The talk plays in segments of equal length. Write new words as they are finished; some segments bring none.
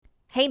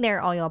Hey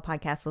there, all y'all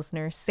podcast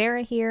listeners.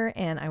 Sarah here,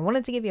 and I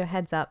wanted to give you a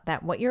heads up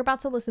that what you're about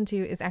to listen to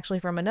is actually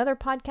from another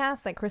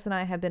podcast that Chris and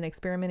I have been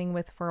experimenting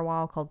with for a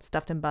while called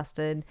Stuffed and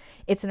Busted.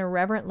 It's an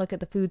irreverent look at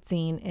the food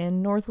scene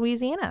in North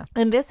Louisiana.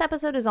 And this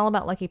episode is all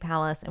about Lucky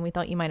Palace, and we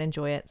thought you might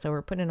enjoy it, so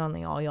we're putting it on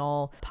the All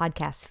Y'all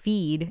podcast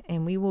feed,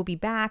 and we will be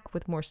back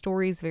with more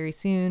stories very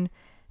soon.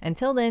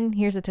 Until then,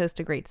 here's a toast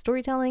to great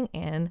storytelling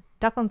and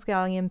duck on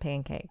scallion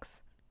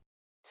pancakes.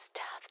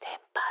 Stuffed and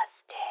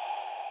Busted.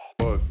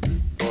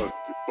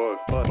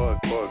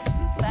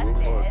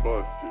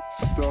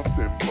 Stuffed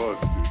and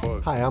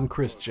busted. Hi, I'm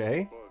Chris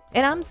J.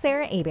 And I'm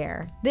Sarah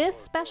Abear. This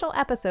special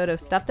episode of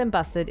Stuffed and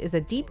Busted is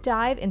a deep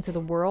dive into the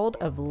world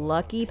of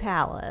Lucky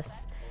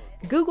Palace.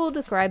 Google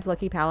describes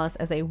Lucky Palace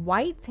as a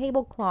white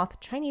tablecloth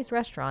Chinese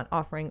restaurant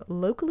offering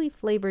locally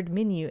flavored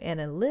menu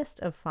and a list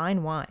of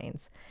fine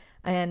wines.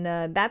 And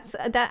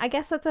I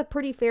guess that's a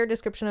pretty fair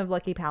description of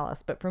Lucky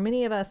Palace, but for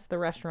many of us, the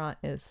restaurant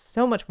is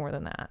so much more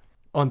than that.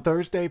 On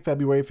Thursday,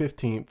 February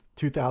 15th,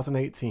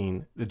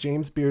 2018, the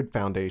James Beard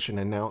Foundation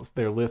announced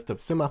their list of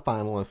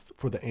semifinalists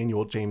for the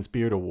annual James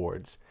Beard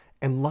Awards,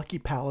 and Lucky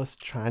Palace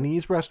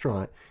Chinese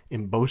Restaurant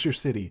in Bossier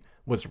City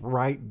was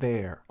right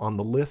there on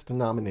the list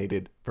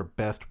nominated for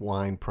Best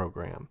Wine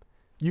Program.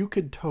 You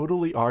could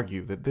totally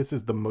argue that this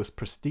is the most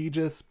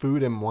prestigious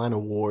food and wine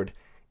award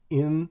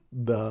in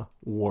the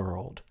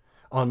world.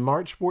 On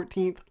March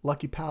 14th,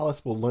 Lucky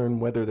Palace will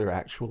learn whether they're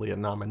actually a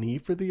nominee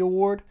for the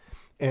award,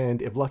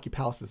 and if Lucky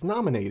Palace is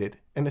nominated,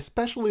 and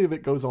especially if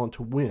it goes on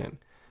to win,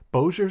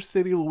 Bossier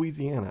City,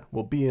 Louisiana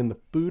will be in the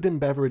food and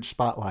beverage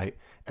spotlight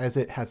as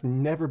it has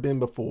never been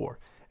before.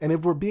 And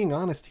if we're being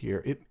honest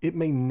here, it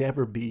may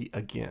never be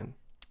again.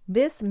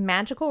 This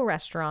magical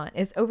restaurant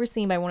is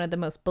overseen by one of the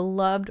most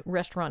beloved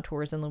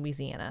restaurateurs in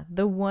Louisiana,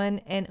 the one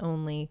and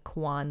only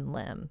Quan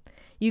Lim.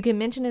 You can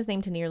mention his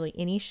name to nearly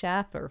any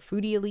chef or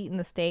foodie elite in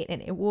the state,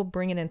 and it will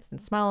bring an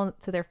instant smile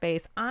to their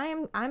face.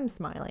 I'm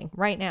smiling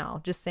right now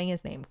just saying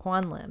his name,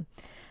 Quan Lim.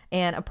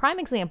 And a prime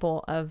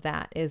example of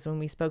that is when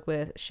we spoke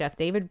with Chef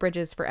David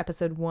Bridges for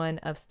episode 1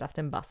 of Stuffed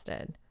and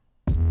Busted.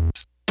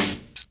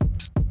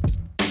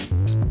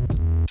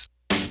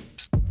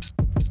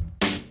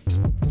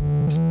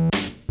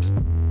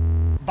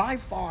 By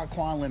far,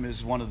 Quan Lim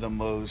is one of the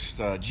most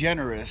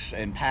generous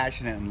and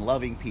passionate and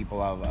loving people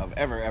I've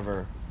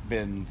ever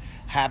been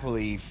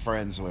happily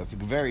friends with.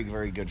 Very,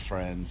 very good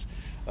friends.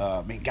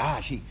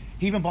 He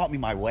even bought me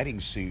my wedding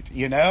suit,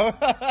 you know?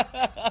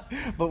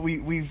 But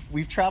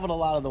we've traveled a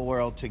lot of the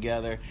world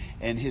together,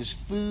 and his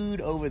food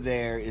over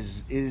there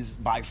is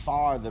by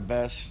far the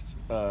best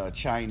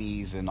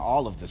Chinese in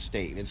all of the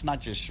state. It's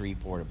not just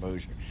Shreveport or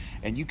Bossier.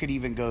 And you could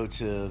even go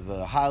to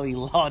the highly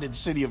lauded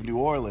city of New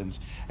Orleans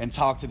and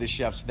talk to the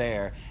chefs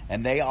there,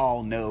 and they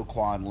all know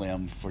Quan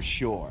Lim for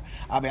sure.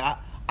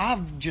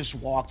 I've just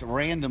walked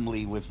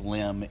randomly with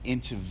Lim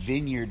into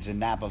vineyards in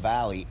Napa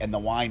Valley, and the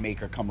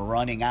winemaker come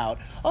running out,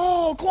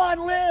 "Oh, Quan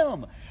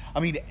Lim!"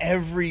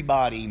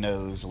 Everybody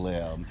knows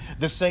Lim.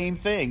 The same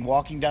thing,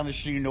 walking down the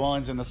street in New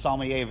Orleans and the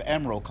sommelier of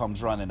Emerald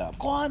comes running up,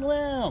 "Quan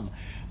Lim!"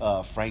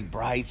 Frank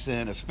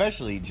Brightson,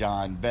 especially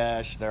John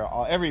Besh,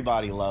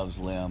 everybody loves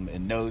Lim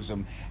and knows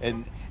him,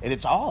 and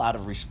it's all out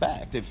of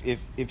respect.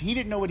 If he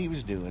didn't know what he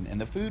was doing,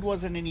 and the food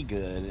wasn't any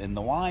good, and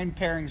the wine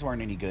pairings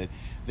weren't any good,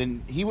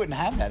 then he wouldn't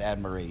have that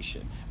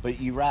admiration. But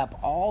you wrap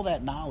all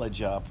that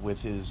knowledge up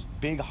with his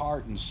big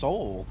heart and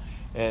soul,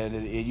 and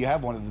you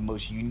have one of the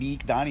most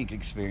unique dining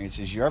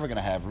experiences you're ever going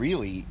to have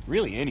really,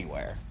 really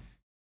anywhere.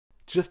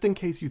 Just in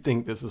case you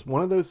think this is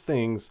one of those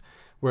things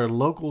where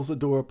locals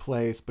adore a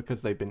place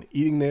because they've been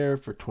eating there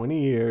for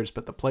 20 years,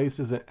 but the place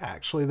isn't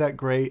actually that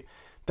great,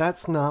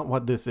 that's not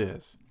what this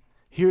is.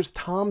 Here's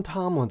Tom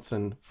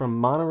Tomlinson from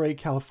Monterey,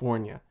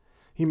 California.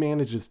 He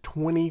manages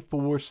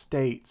 24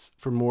 states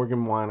for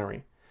Morgan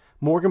Winery.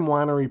 Morgan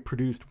Winery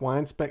produced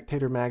Wine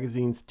Spectator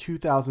magazine's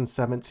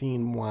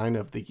 2017 Wine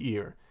of the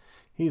Year.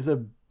 He's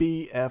a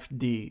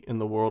BFD in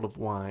the world of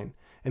wine,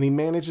 and he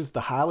manages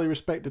the highly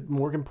respected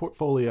Morgan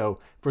portfolio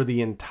for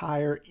the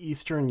entire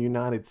eastern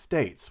United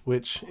States,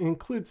 which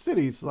includes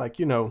cities like,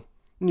 New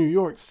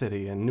York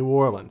City and New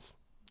Orleans.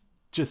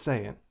 Just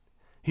saying.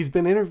 He's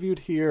been interviewed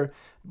here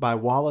by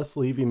Wallace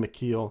Levy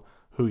McKeel,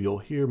 who you'll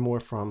hear more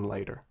from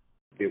later.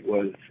 It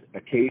was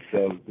a case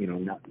of,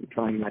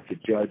 trying not to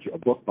judge a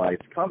book by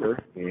its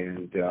cover,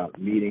 and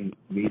meeting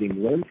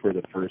Lim for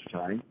the first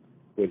time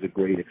was a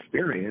great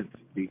experience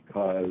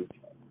because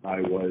I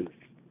was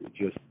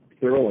just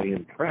thoroughly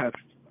impressed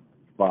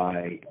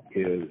by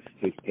his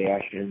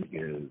passion,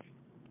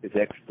 his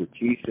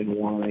expertise in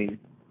wine,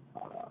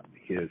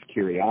 his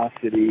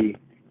curiosity,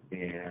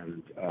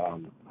 and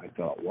I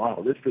thought,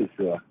 wow, this is.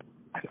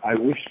 I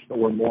wish there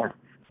were more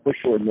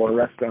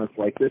restaurants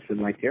like this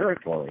in my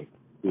territory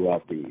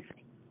throughout the East.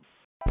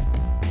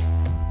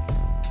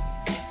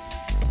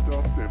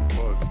 Stuffed and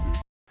busted.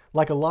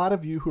 Like a lot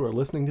of you who are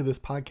listening to this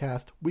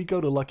podcast, we go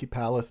to Lucky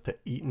Palace to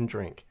eat and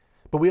drink.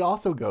 But we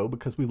also go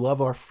because we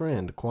love our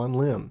friend, Quan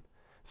Lim.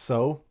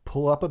 So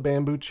pull up a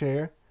bamboo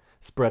chair,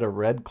 spread a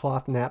red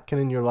cloth napkin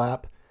in your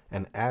lap,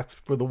 and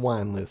ask for the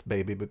wine list,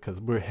 baby, because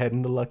we're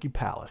heading to Lucky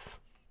Palace.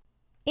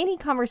 Any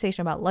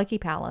conversation about Lucky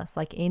Palace,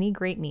 like any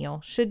great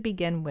meal, should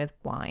begin with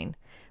wine.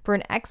 For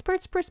an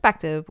expert's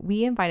perspective,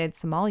 we invited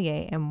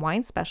sommelier and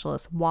wine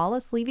specialist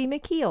Wallace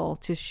Levy-McKeel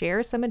to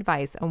share some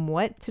advice on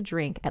what to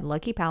drink at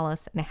Lucky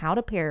Palace and how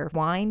to pair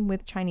wine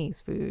with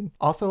Chinese food.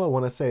 Also, I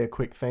want to say a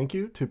quick thank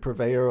you to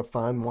Purveyor of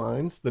Fine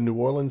Wines, the New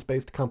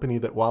Orleans-based company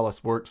that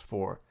Wallace works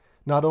for.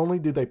 Not only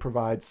do they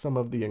provide some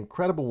of the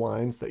incredible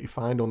wines that you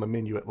find on the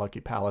menu at Lucky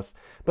Palace,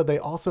 but they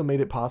also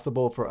made it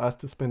possible for us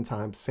to spend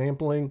time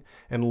sampling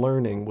and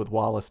learning with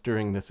Wallace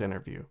during this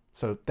interview.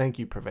 So thank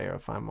you, Purveyor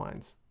of Fine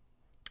Wines.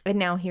 And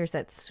now here's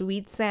that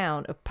sweet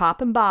sound of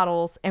popping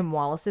bottles and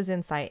Wallace's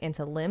insight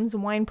into Lim's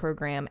wine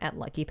program at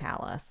Lucky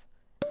Palace.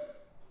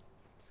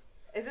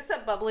 Is this a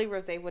bubbly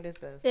rosé? What is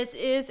this? This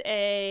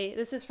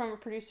is from a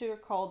producer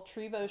called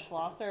Trevo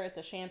Schlosser. It's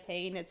a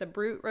champagne. It's a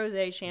Brut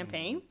rosé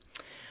champagne.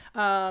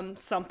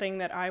 Something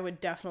that I would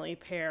definitely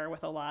pair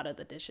with a lot of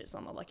the dishes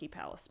on the Lucky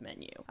Palace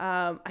menu.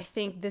 I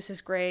think this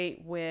is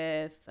great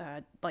with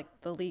like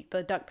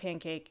the duck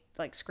pancake.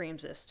 Like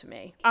screams this to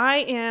me. I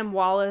am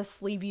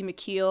Wallace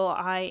Levy-McKeel.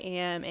 I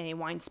am a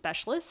wine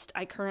specialist.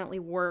 I currently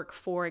work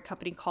for a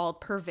company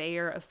called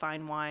Purveyor of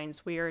Fine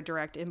Wines. We are a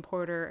direct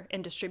importer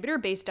and distributor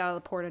based out of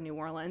the Port of New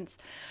Orleans.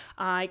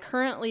 I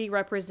currently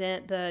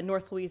represent the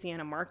North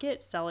Louisiana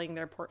market, selling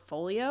their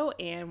portfolio,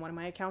 and one of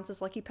my accounts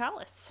is Lucky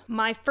Palace.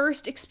 My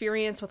first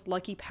experience with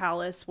Lucky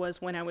Palace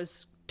was when I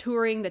was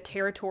touring the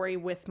territory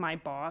with my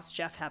boss,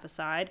 Jeff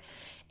Heaviside,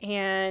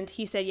 and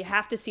he said, "You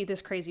have to see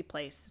this crazy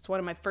place." It's one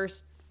of my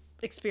first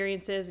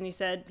experiences, and he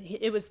said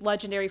it was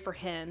legendary for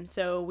him.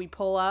 So we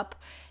pull up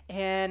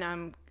and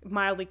I'm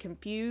mildly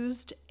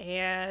confused,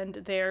 and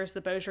there's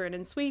the Beaujolais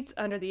Inn Suites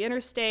under the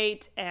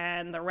interstate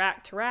and the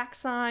rack to rack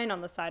sign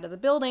on the side of the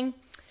building,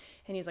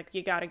 and he's like,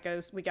 we gotta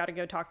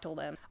go talk to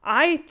Lim.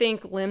 I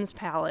think Lim's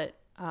palate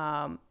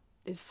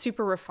is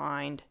super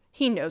refined.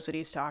 He knows what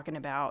he's talking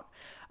about.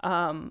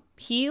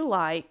 He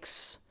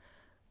likes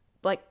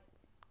like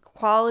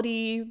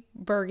quality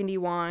Burgundy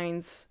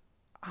wines,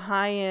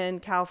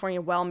 high-end California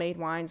well-made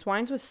wines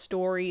with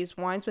stories,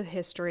 wines with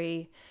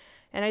history,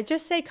 and I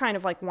just say kind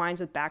of like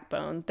wines with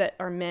backbone that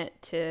are meant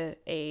to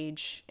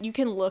age. You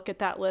can look at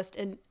that list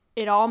and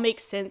it all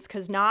makes sense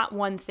because not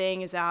one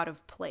thing is out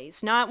of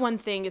place. Not one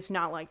thing is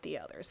not like the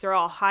others. They're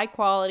all high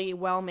quality,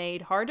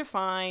 well-made, hard to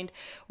find,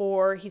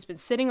 or he's been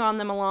sitting on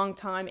them a long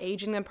time,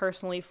 aging them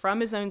personally from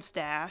his own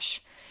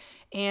stash.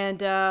 And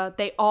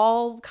they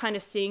all kind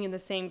of sing in the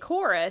same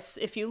chorus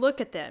if you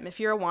look at them. If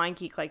you're a wine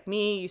geek like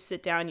me, you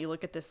sit down, you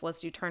look at this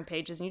list, you turn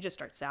pages, and you just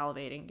start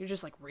salivating. You're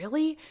just like,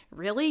 really?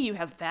 Really? You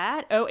have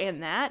that? Oh,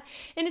 and that?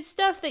 And it's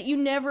stuff that you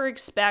never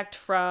expect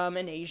from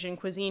an Asian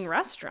cuisine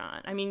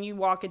restaurant. I mean, you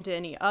walk into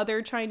any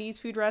other Chinese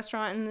food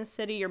restaurant in the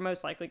city, you're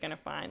most likely going to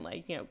find,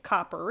 like, you know,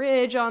 Copper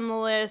Ridge on the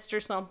list or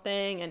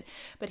something.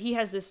 But he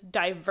has this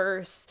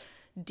diverse,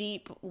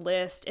 deep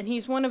list, and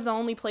he's one of the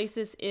only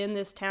places in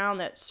this town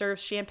that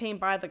serves champagne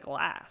by the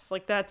glass.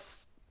 Like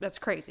that's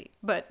crazy,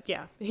 but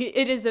yeah,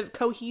 it is a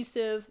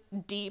cohesive,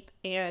 deep,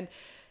 and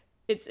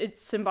it's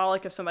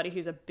symbolic of somebody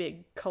who's a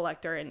big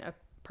collector and a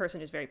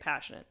person who's very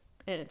passionate,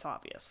 and it's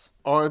obvious.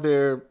 Are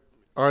there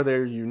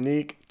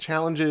unique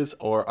challenges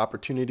or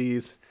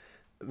opportunities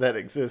that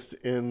exist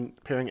in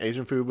pairing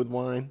Asian food with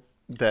wine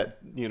that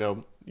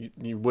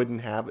you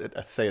wouldn't have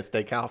at, say, a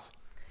steakhouse?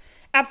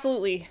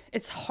 Absolutely.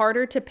 It's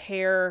harder to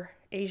pair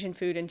Asian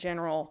food in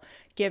general,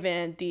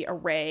 given the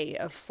array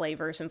of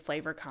flavors and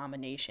flavor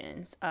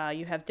combinations.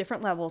 You have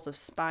different levels of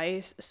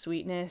spice,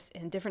 sweetness,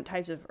 and different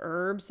types of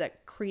herbs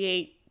that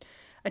create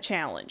a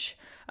challenge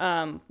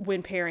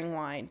when pairing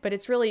wine. But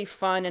it's really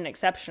fun and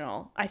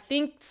exceptional. I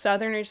think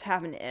Southerners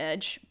have an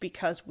edge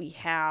because we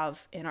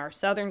have in our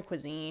Southern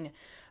cuisine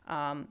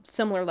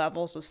similar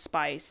levels of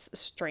spice,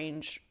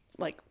 strange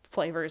like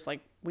flavors like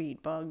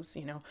weed, bugs,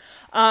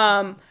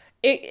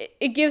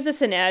 It gives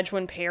us an edge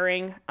when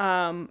pairing,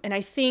 and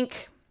I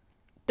think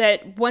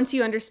that once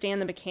you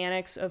understand the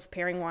mechanics of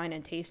pairing wine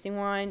and tasting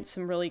wine,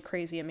 some really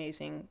crazy,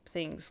 amazing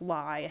things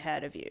lie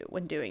ahead of you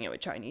when doing it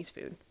with Chinese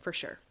food, for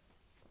sure.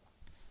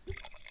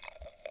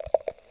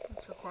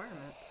 That's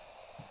requirements.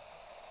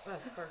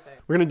 That's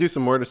perfect. We're going to do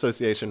some word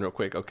association real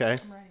quick, okay?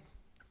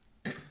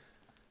 Right.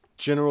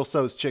 General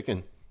Tso's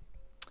chicken.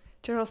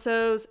 General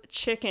Tso's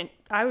chicken.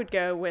 I would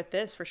go with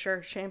this for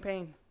sure,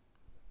 champagne.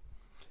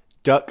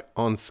 Duck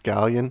on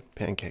scallion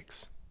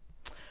pancakes.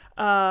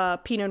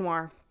 Pinot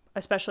Noir,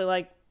 especially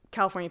like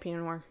California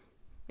Pinot Noir.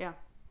 Yeah.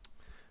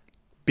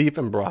 Beef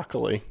and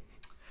broccoli.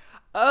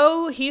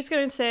 Oh, he's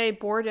going to say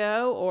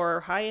Bordeaux or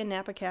high-end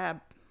Napa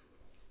Cab.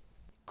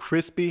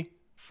 Crispy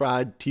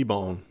fried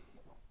T-bone.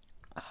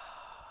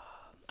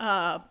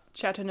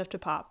 Chateauneuf du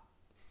Pape.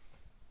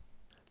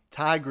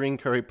 Thai green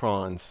curry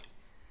prawns.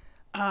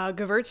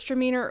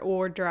 Gewürztraminer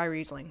or dry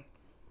Riesling.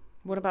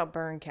 What about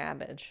burn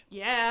cabbage?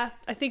 Yeah,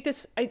 I think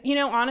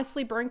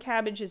honestly, burn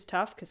cabbage is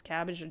tough because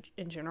cabbage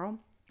in general.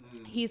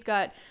 He's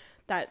got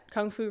that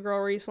Kung Fu Girl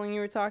Riesling you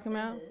were talking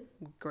about.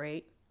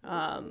 Great.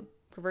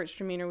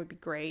 Gewürztraminer would be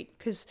great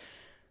because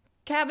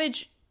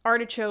cabbage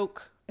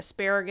artichoke,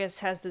 asparagus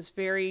has this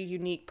very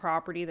unique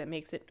property that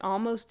makes it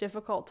almost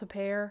difficult to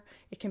pair.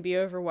 It can be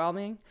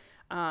overwhelming.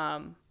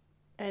 And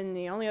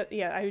the only,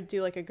 I would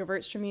do like a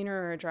Gewürztraminer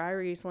or a dry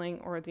Riesling,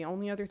 or the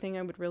only other thing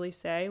I would really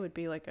say would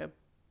be like a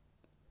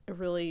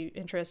really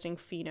interesting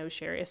Fino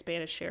sherry, a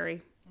Spanish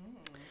sherry.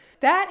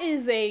 That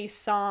is a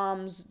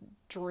Som's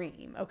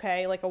dream,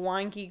 okay? Like a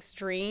wine geek's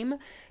dream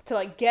to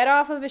like get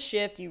off of a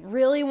shift. You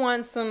really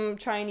want some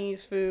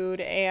Chinese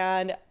food,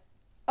 and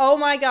oh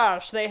my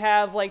gosh, they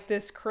have like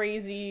this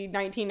crazy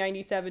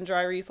 1997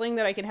 dry Riesling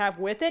that I can have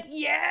with it.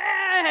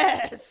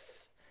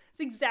 Yes! It's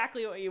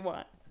exactly what you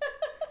want.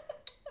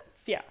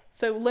 Yeah.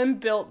 So Lim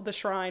built the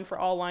shrine for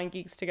all wine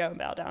geeks to go and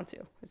bow down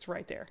to. It's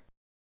right there.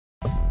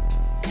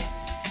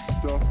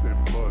 Stuffed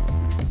and busted.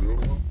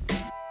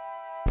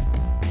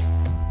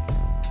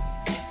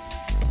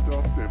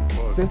 Stuffed and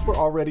busted. Since we're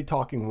already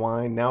talking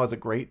wine, now is a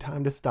great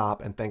time to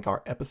stop and thank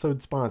our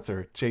episode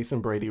sponsor,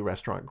 Jason Brady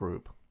Restaurant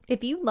Group.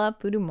 If you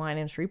love food and wine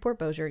in Shreveport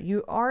Bossier,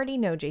 you already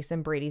know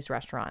Jason Brady's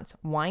restaurants,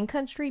 Wine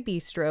Country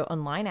Bistro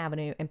on Line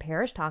Avenue and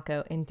Parish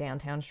Taco in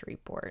downtown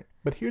Shreveport.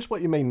 But here's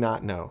what you may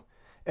not know.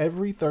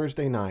 Every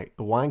Thursday night,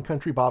 the Wine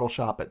Country Bottle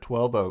Shop at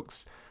 12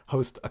 Oaks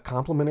hosts a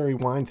complimentary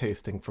wine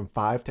tasting from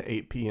 5 to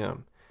 8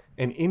 p.m.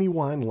 And any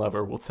wine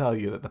lover will tell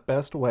you that the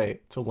best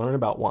way to learn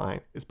about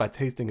wine is by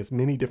tasting as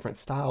many different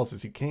styles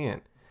as you can.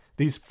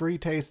 These free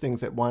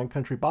tastings at Wine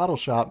Country Bottle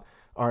Shop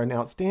are an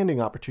outstanding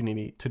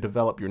opportunity to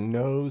develop your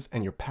nose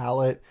and your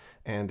palate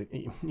and,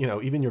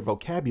 even your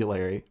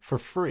vocabulary for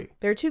free.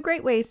 There are two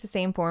great ways to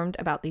stay informed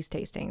about these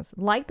tastings.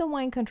 Like the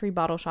Wine Country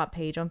Bottle Shop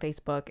page on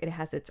Facebook, it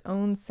has its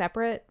own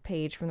separate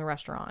page from the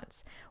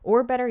restaurants.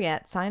 Or better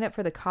yet, sign up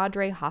for the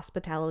Cadre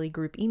Hospitality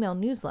Group email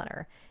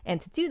newsletter. And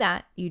to do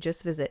that, you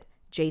just visit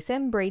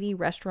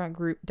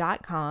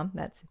jasonbradyrestaurantgroup.com.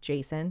 That's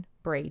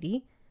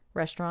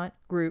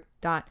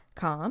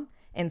jasonbradyrestaurantgroup.com.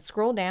 And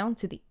scroll down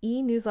to the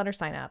e-newsletter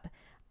sign up.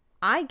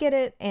 I get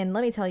it, and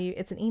let me tell you,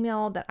 it's an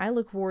email that I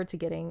look forward to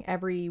getting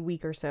every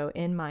week or so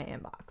in my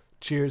inbox.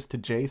 Cheers to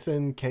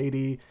Jason,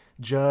 Katie,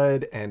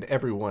 Judd, and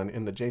everyone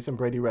in the Jason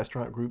Brady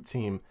Restaurant Group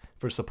team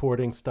for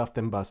supporting Stuffed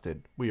and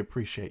Busted. We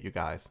appreciate you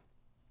guys.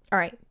 All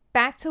right,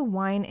 back to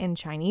wine and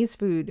Chinese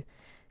food.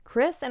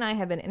 Chris and I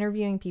have been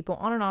interviewing people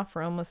on and off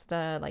for almost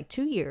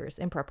 2 years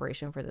in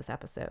preparation for this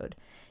episode.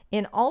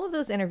 In all of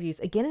those interviews,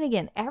 again and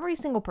again, every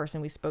single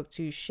person we spoke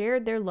to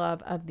shared their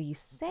love of the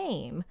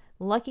same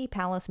Lucky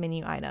Palace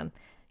menu item.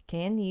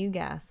 Can you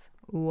guess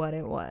what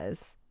it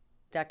was?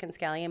 Duck and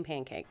scallion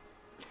pancake.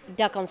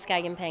 Duck on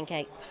scallion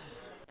pancake.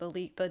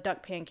 The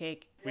duck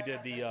pancake. We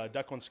did the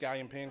duck on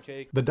scallion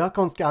pancake. The duck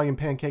on scallion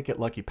pancake at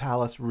Lucky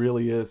Palace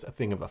really is a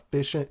thing of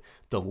efficient,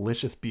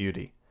 delicious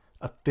beauty.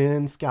 A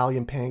thin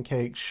scallion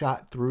pancake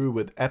shot through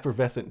with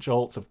effervescent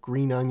jolts of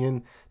green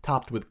onion,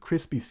 topped with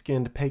crispy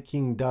skinned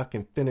Peking duck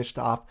and finished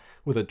off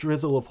with a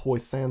drizzle of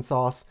hoisin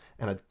sauce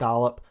and a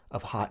dollop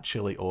of hot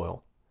chili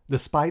oil.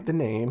 Despite the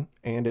name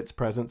and its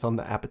presence on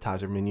the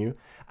appetizer menu,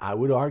 I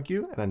would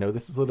argue, and I know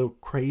this is a little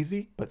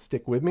crazy, but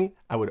stick with me,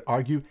 I would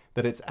argue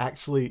that it's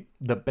actually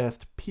the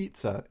best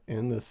pizza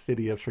in the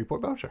city of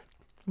Shreveport Bossier.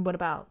 What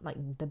about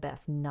the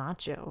best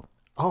nacho?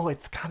 Oh,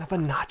 it's kind of a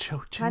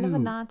nacho too. Kind of a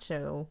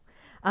nacho.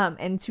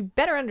 And to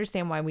better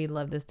understand why we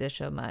love this dish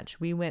so much,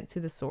 we went to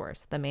the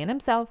source, the man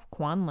himself,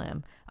 Quan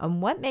Lim,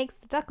 on what makes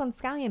the duck on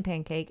scallion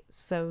pancake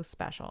so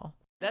special.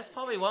 That's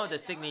probably one of the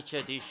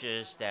signature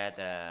dishes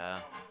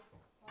that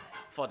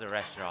for the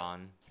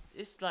restaurant.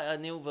 It's like a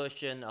new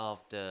version of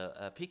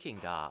the Peking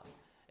duck.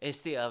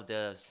 Instead of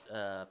the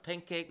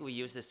pancake, we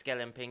use the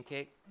scallion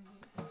pancake,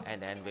 and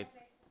then with,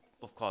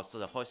 of course,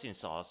 the hoisin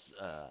sauce,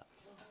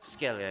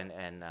 scallion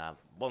and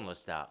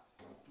boneless duck.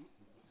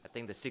 I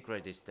think the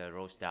secret is the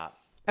roast duck.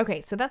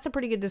 Okay, so that's a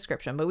pretty good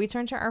description, but we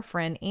turn to our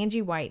friend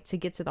Angie White to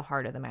get to the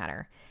heart of the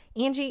matter.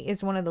 Angie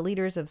is one of the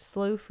leaders of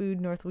Slow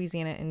Food North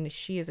Louisiana, and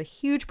she is a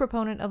huge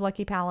proponent of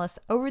Lucky Palace.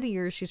 Over the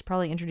years, she's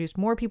probably introduced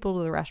more people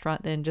to the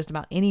restaurant than just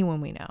about anyone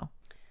we know.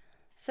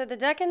 So the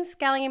duck and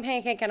scallion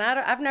pancake, and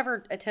I've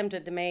never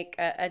attempted to make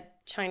a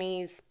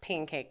Chinese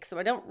pancake, so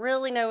I don't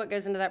really know what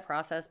goes into that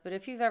process. But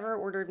if you've ever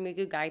ordered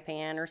mugu gai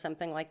pan or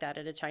something like that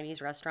at a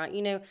Chinese restaurant,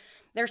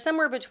 they're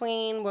somewhere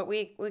between what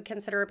we would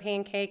consider a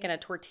pancake and a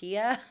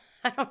tortilla.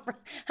 I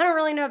don't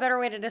really know a better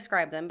way to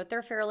describe them, but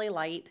they're fairly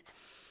light.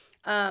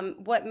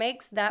 What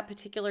makes that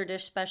particular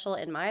dish special,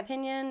 in my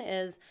opinion,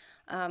 is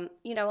a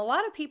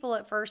lot of people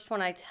at first,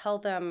 when I tell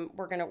them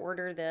we're going to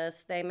order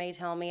this, they may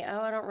tell me,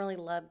 oh, I don't really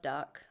love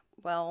duck.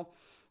 Well,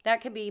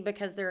 that could be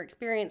because their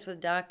experience with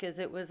duck is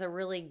it was a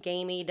really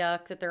gamey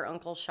duck that their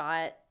uncle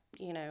shot,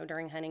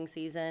 during hunting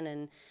season,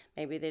 and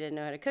maybe they didn't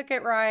know how to cook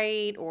it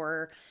right,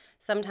 or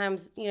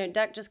sometimes,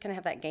 duck just kind of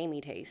have that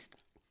gamey taste.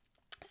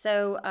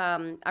 So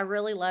I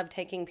really love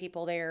taking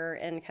people there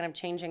and kind of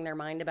changing their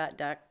mind about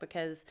duck,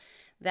 because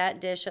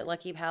that dish at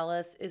Lucky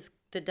Palace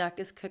the duck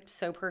is cooked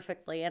so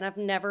perfectly, and I've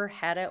never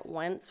had it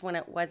once when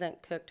it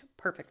wasn't cooked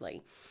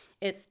perfectly.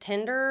 It's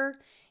tender,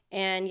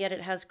 and yet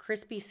it has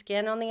crispy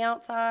skin on the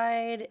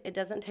outside. It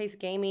doesn't taste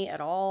gamey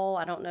at all.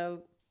 I don't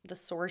know the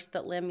source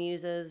that Lim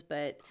uses,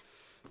 but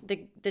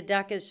The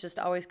duck is just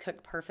always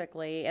cooked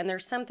perfectly. And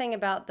there's something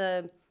about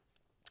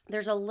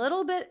there's a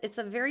little bit, it's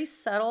a very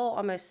subtle,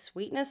 almost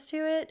sweetness to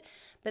it.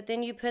 But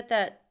then you put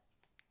that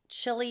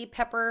chili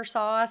pepper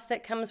sauce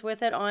that comes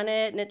with it on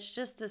it, and it's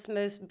just this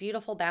most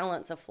beautiful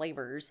balance of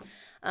flavors.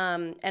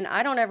 And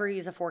I don't ever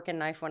use a fork and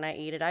knife when I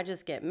eat it. I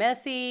just get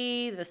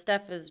messy. The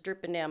stuff is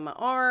dripping down my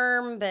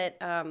arm, but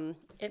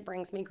it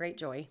brings me great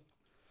joy.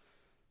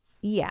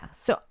 Yeah,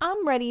 so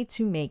I'm ready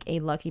to make a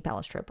Lucky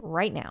Palace trip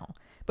right now,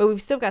 but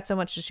we've still got so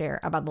much to share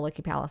about the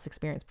Lucky Palace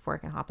experience before I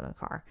can hop in the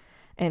car.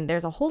 And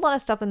there's a whole lot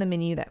of stuff in the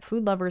menu that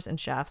food lovers and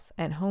chefs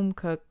and home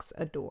cooks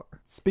adore.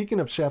 Speaking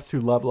of chefs who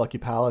love Lucky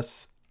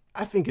Palace,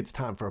 I think it's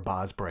time for a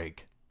Boz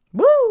break.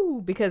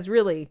 Woo! Because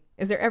really,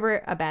 is there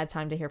ever a bad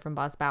time to hear from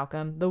Boz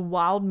Baucom, the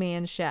wild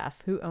man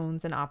chef who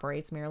owns and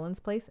operates Maryland's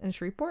Place in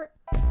Shreveport?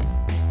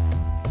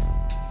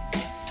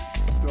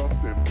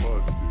 Stuffed and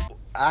busted.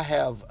 I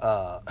have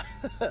a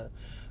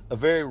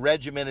very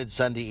regimented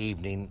Sunday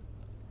evening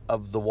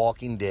of The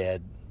Walking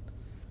Dead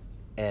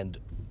and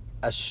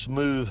a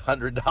smooth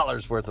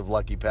 $100 worth of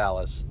Lucky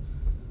Palace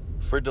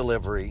for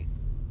delivery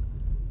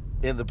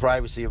in the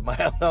privacy of my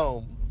own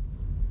home.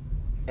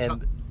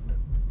 And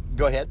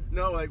go ahead.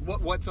 No, like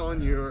what's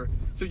on your...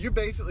 So you're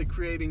basically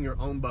creating your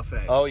own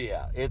buffet. Oh,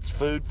 yeah. It's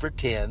food for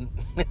 10.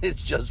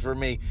 It's just for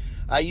me.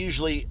 I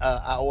usually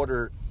I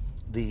order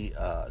the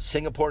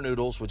Singapore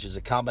noodles, which is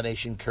a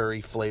combination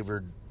curry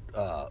flavored,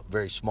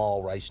 very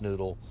small rice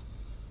noodle.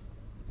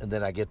 And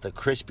then I get the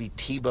crispy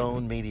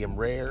T-bone medium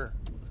rare.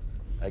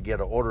 I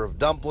get an order of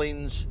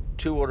dumplings,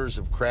 2 orders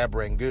of crab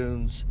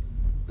rangoons,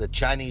 the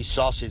Chinese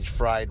sausage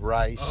fried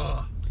rice,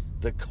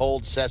 the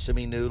cold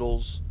sesame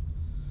noodles.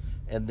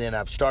 And then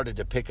I've started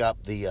to pick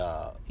up the,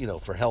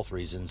 for health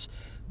reasons,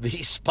 the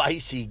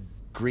spicy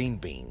green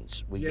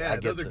beans.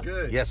 Those are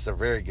good. Yes, they're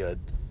very good.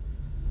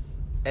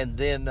 And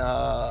then,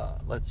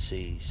 let's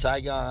see,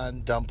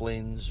 Saigon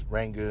dumplings,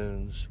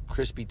 rangoons,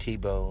 crispy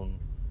T-bone,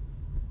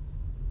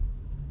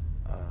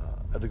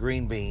 the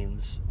green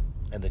beans,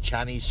 and the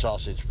Chinese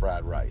sausage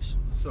fried rice.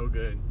 So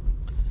good.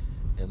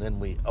 And then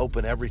we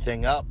open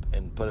everything up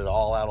and put it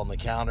all out on the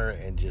counter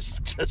and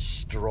just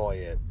destroy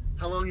it.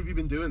 How long have you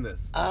been doing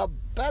this?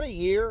 About a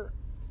year.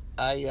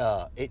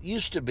 It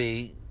used to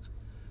be,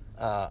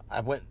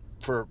 I went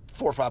for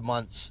 4 or 5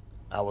 months.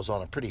 I was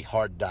on a pretty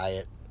hard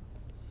diet,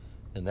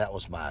 and that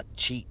was my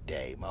cheat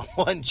day. My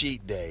one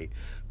cheat day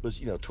was,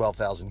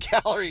 12,000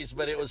 calories,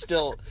 but it was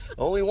still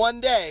only one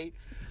day,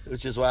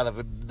 which is why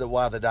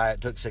the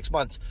diet took 6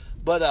 months.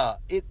 But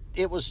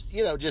it was,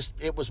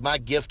 it was my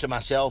gift to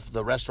myself.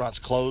 The restaurant's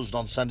closed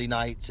on Sunday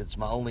nights. It's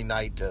my only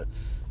night to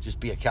just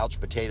be a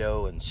couch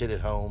potato and sit at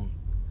home.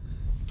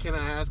 Can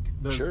I ask?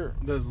 Sure.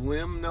 Does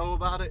Lim know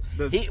about it?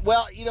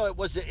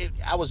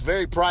 I was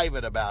very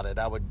private about it.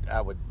 I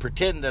would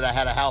pretend that I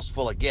had a house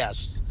full of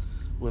guests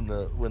when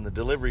the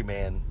delivery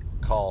man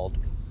called,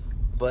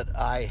 but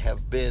I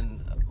have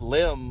been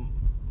Lim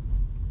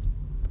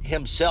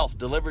himself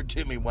delivered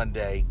to me one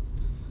day,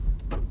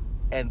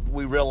 and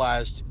we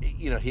realized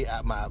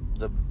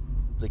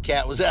the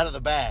cat was out of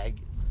the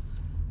bag,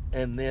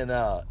 and then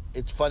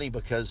it's funny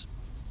because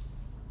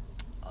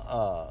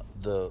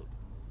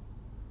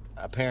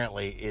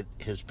apparently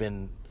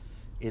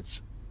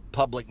it's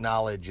public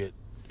knowledge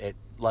at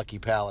Lucky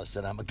Palace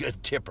that I'm a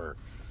good tipper,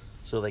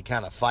 so they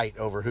kind of fight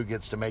over who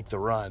gets to make the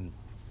run,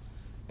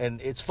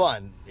 and it's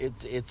fun.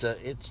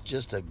 It's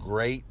just a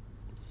great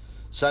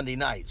Sunday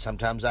night.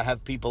 Sometimes I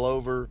have people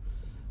over,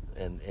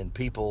 and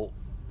people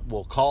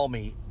will call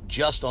me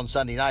just on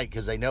Sunday night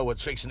because they know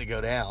what's fixing to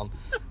go down.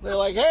 They're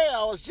like, "Hey,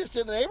 I was just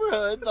in the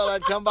neighborhood, thought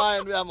I'd come by,"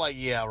 and I'm like,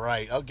 "Yeah,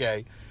 right,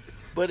 okay."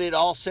 But it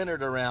all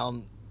centered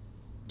around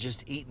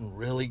just eating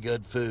really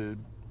good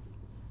food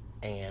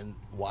and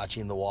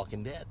watching The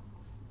Walking Dead.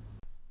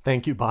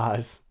 Thank you,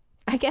 Boz.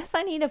 I guess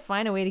I need to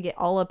find a way to get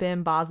all up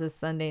in Boz's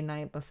Sunday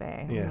night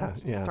buffet. Yeah.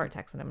 Start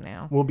texting him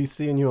now. We'll be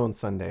seeing you on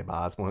Sunday,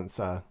 Boz,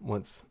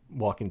 once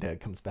Walking Dead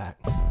comes back.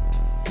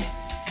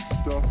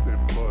 Stuffed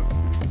and busted.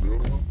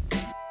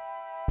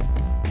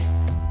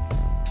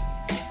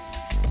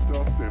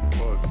 Stuffed and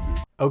busted.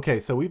 Okay,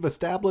 so we've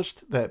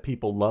established that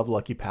people love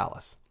Lucky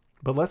Palace.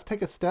 But let's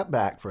take a step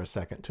back for a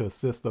second to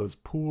assist those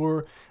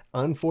poor,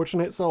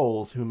 unfortunate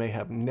souls who may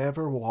have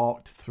never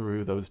walked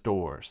through those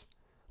doors.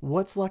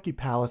 What's Lucky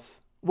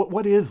Palace?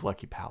 What is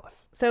Lucky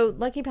Palace? So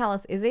Lucky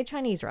Palace is a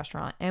Chinese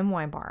restaurant and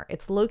wine bar.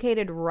 It's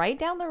located right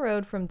down the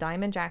road from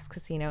Diamond Jack's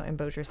Casino in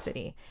Bossier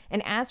City.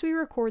 And as we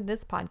record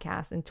this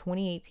podcast in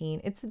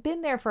 2018, it's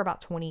been there for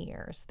about 20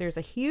 years. There's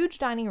a huge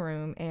dining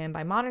room and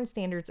by modern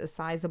standards, a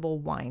sizable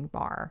wine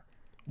bar.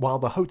 While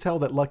the hotel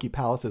that Lucky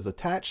Palace is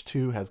attached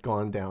to has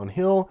gone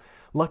downhill,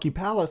 Lucky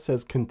Palace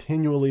has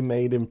continually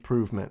made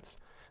improvements.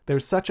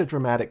 There's such a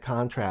dramatic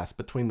contrast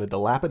between the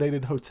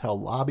dilapidated hotel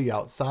lobby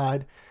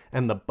outside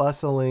and the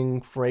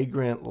bustling,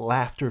 fragrant,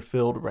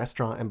 laughter-filled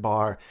restaurant and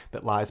bar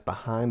that lies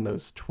behind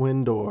those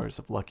twin doors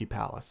of Lucky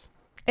Palace.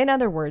 In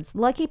other words,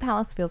 Lucky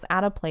Palace feels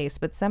out of place,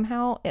 but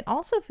somehow it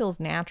also feels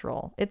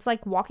natural. It's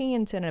like walking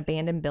into an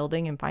abandoned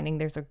building and finding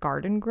there's a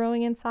garden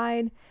growing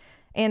inside.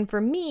 And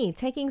for me,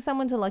 taking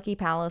someone to Lucky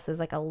Palace is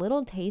like a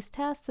little taste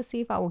test to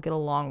see if I will get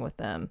along with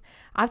them.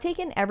 I've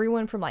taken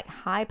everyone from like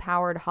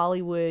high-powered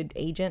Hollywood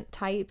agent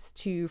types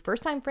to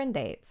first-time friend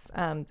dates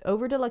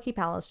over to Lucky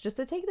Palace just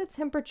to take the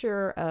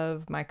temperature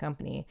of my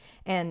company.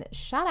 And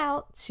shout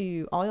out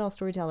to All Y'all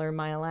Storyteller,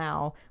 Maya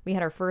Lau. We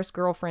had our first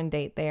girlfriend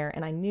date there,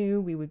 and I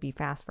knew we would be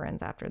fast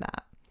friends after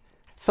that.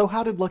 So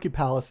how did Lucky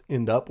Palace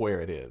end up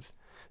where it is?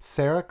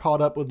 Sarah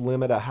caught up with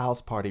Lim at a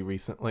house party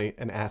recently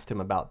and asked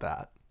him about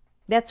that.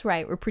 That's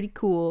right. We're pretty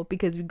cool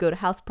because we go to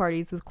house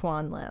parties with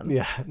Quan Lim.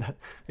 Yeah,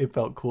 it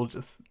felt cool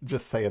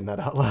just saying that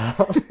out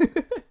loud.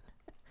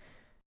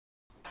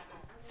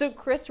 So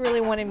Chris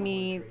really wanted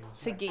me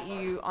to get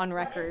you on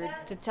record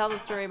to tell the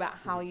story about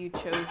how you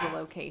chose the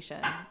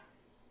location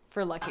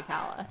for Lucky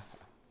Palace.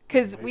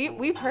 Because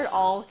we've heard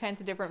all kinds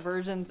of different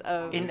versions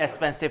of...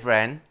 Inexpensive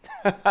rent.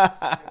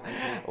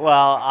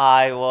 Well,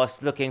 I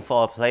was looking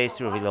for a place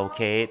to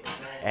relocate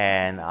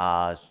and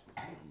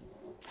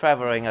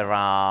traveling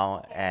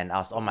around, and I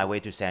was on my way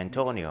to San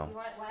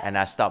Antonio, and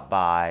I stopped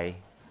by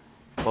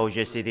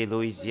Bossier City,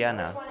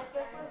 Louisiana,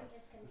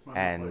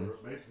 and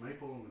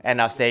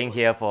I'm staying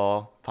here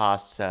for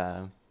past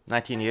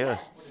 19 years.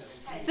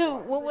 So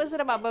what was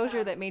it about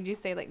Bossier that made you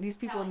say, like, these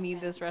people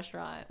need this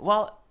restaurant?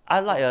 Well, I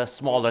like a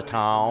smaller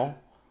town.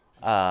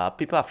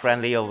 People are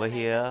friendly over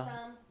here.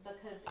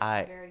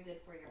 I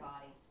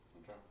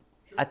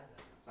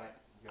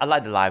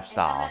like the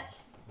lifestyle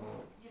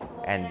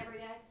and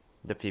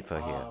the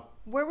people here.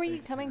 Where were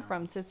you coming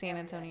from to San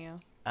Antonio?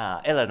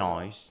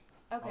 Illinois.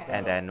 Okay.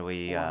 And then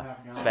we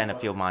spent a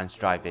few months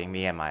driving,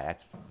 me and my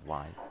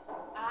ex-wife.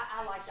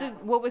 So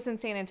what was in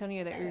San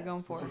Antonio that you were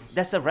going for?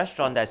 There's a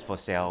restaurant that's for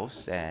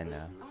sales, and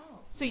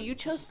So you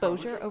chose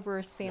Bossier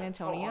over San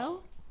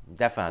Antonio?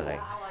 definitely.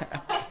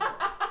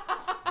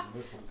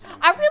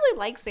 I really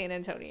like San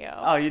Antonio.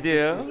 Oh, you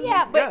do?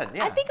 Yeah, but Good,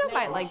 yeah. I think I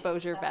might like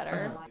Bossier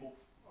better.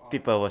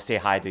 People will say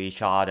hi to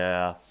each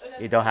other.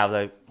 You don't have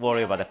to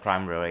worry about the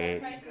crime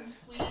rate.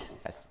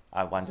 Yes,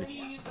 I want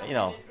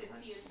to,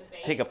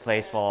 pick a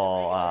place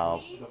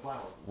for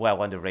where I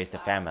want to raise the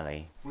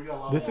family.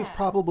 This is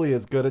probably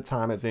as good a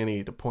time as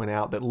any to point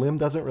out that Lim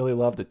doesn't really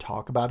love to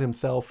talk about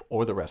himself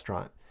or the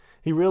restaurant.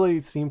 He really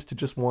seems to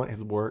just want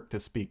his work to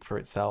speak for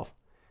itself.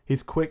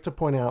 He's quick to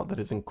point out that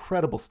his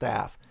incredible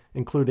staff,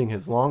 including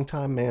his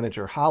longtime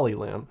manager Holly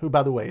Lim, who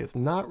by the way is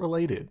not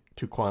related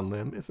to Quan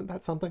Lim, isn't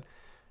that something?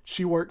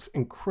 She works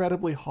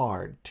incredibly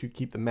hard to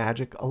keep the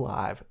magic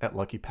alive at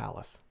Lucky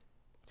Palace.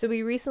 So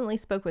we recently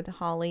spoke with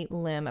Holly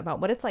Lim about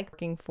what it's like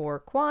working for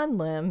Quan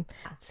Lim.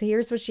 So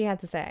here's what she had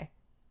to say.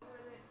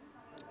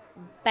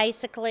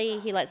 Basically,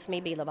 he lets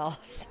me be the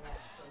boss.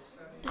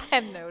 I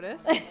have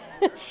noticed.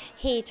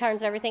 He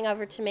turns everything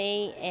over to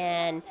me,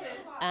 and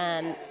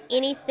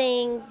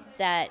anything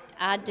that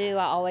I do,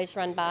 I always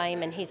run by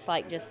him, and he's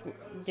like, just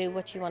do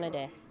what you want to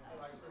do.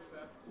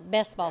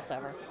 Best boss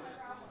ever.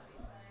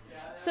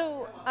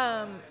 So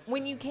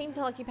when you came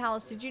to Lucky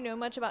Palace, did you know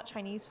much about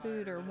Chinese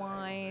food or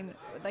wine?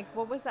 Like,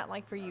 what was that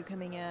like for you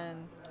coming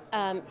in?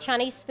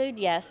 Chinese food,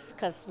 yes,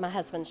 because my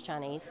husband's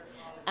Chinese.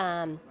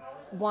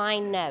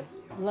 Wine, no.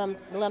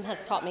 Lim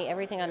has taught me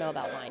everything I know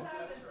about wine.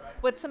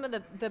 What's some of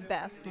the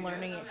best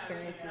learning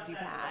experiences you've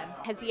had?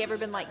 Has he ever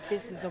been like,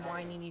 this is a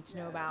wine you need to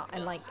know about,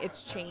 and like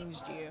it's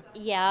changed you?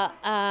 Yeah,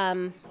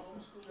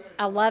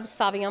 I love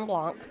Sauvignon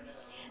Blanc.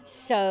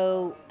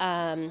 So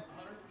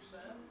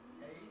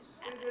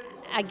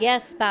I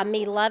guess by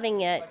me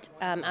loving it,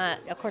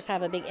 of course I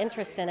have a big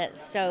interest in it.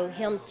 So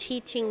him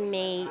teaching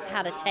me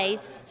how to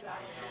taste,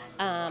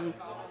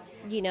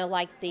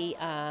 like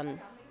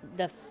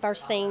the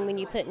first thing when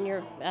you put in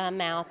your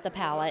mouth, the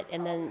palate,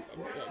 and then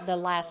the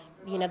last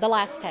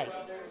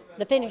taste,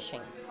 the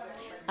finishing.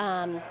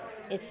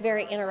 It's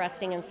very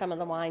interesting in some of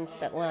the wines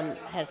that Lim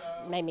has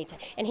made me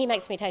taste, and he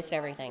makes me taste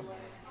everything.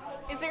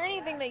 Is there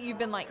anything that you've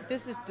been like,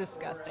 this is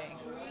disgusting?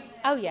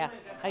 Oh yeah.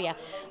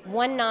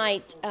 One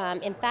night,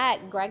 in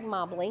fact, Greg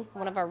Mobley,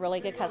 one of our really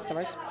good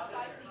customers,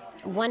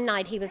 one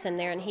night he was in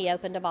there and he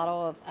opened a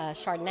bottle of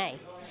Chardonnay,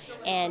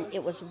 and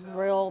it was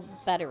real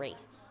buttery.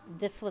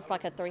 This was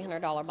like a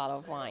 $300 bottle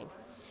of wine.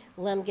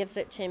 Lim gives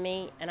it to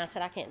me, and I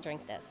said, I can't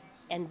drink this.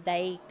 And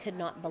they could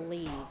not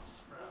believe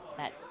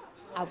that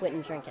I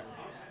wouldn't drink it.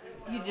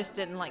 You just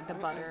didn't like the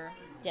butter?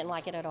 Didn't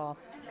like it at all.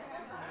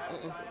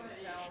 Mm-mm.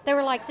 They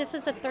were like, this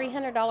is a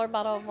 $300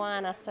 bottle of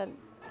wine. I said,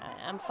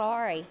 I'm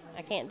sorry,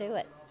 I can't do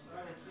it.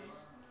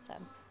 So,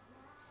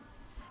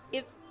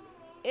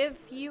 if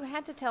you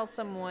had to tell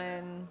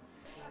someone,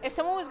 if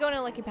someone was going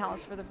to Lucky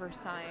Palace for the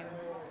first time,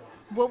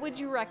 what would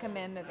you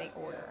recommend that they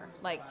order?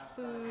 Like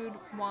food,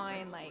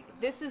 wine, like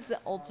this is the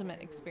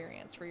ultimate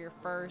experience for your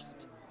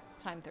first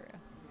time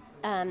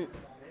through.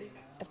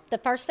 The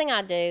first thing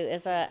I do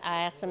is I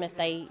ask them if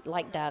they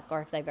like duck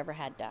or if they've ever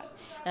had duck.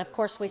 And of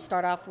course, we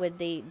start off with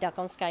the duck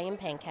on scallion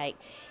pancake.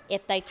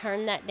 If they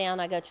turn that down,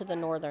 I go to the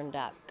northern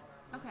duck.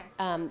 Okay.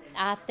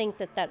 I think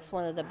that's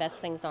one of the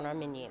best things on our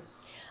menu.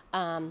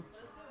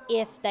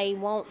 If they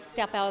won't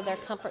step out of their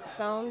comfort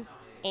zone,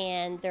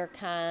 and they're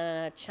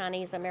kind of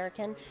Chinese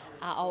American,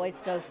 I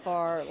always go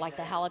for like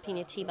the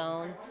jalapeno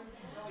T-bone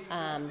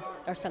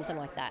or something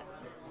like that.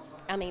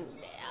 I mean,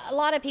 a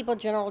lot of people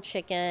General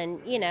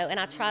Chicken, you know, and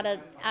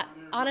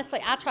honestly,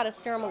 I try to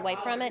steer them away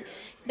from it,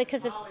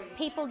 because if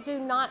people do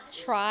not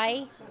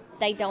try,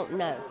 they don't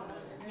know.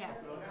 Yes.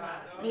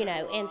 You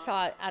know, and so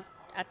I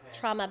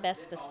try my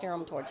best to steer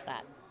them towards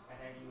that.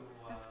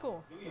 That's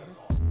cool.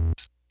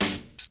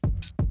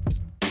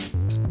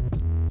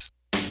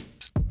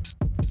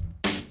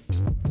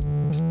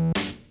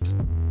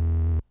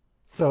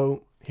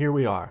 So here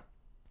we are.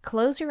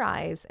 Close your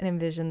eyes and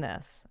envision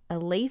this. A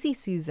lazy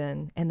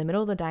Susan in the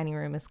middle of the dining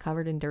room is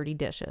covered in dirty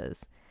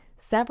dishes.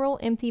 Several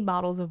empty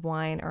bottles of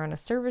wine are on a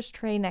service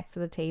tray next to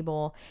the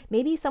table.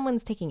 Maybe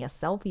someone's taking a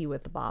selfie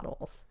with the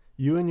bottles.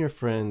 You and your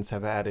friends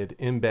have added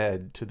in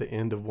bed to the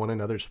end of one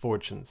another's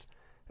fortunes,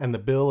 and the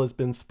bill has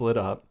been split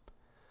up.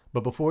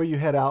 But before you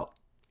head out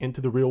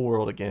into the real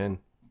world again,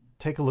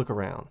 take a look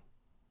around.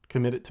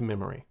 Commit it to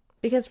memory.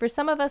 Because for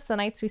some of us, the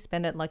nights we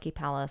spend at Lucky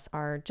Palace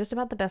are just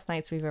about the best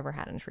nights we've ever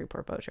had in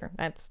Shreveport Bossier.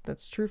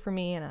 That's true for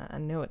me, and I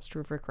know it's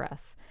true for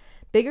Chris.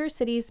 Bigger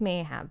cities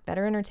may have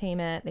better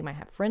entertainment, they might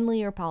have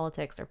friendlier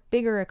politics or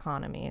bigger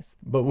economies.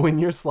 But when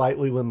you're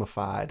slightly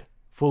limified,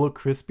 full of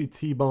crispy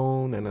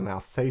T-bone and an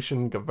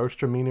Alsatian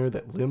Gewürztraminer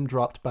that Lim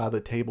dropped by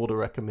the table to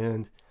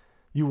recommend,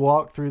 you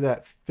walk through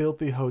that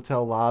filthy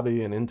hotel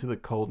lobby and into the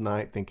cold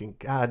night thinking,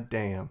 God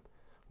damn,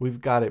 we've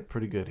got it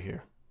pretty good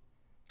here.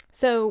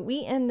 So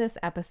we end this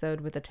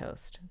episode with a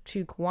toast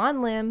to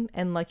Kwan Lim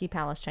and Lucky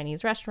Palace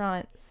Chinese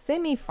Restaurant,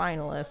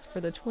 semi-finalists for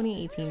the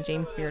 2018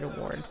 James Beard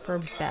Award for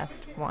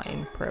Best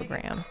Wine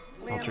Program.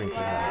 I'll drink to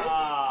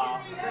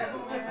that.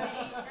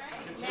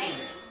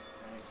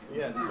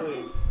 Yes,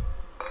 please.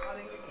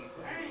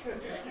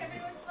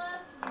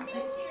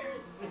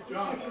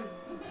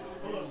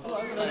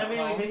 So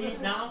everyone can eat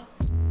now?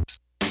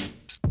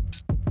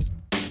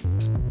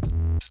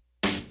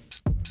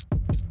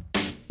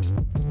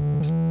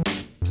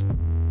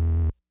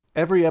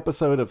 Every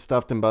episode of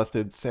Stuffed and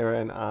Busted, Sarah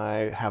and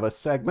I have a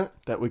segment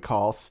that we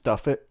call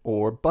Stuff It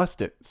or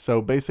Bust It.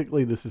 So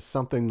basically, this is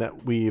something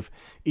that we've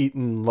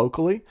eaten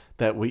locally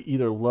that we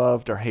either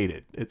loved or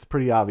hated. It's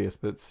pretty obvious,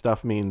 but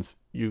stuff means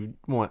you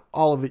want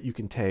all of it you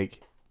can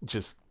take.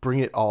 Just bring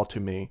it all to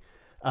me.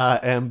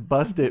 And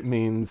Bust It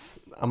means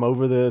I'm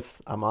over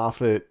this, I'm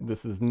off it,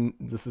 this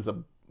is a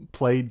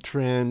played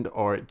trend,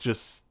 or it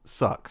just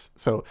sucks.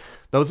 So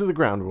those are the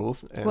ground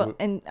rules.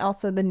 And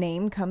also the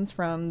name comes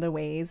from the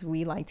ways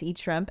we like to eat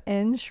shrimp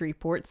in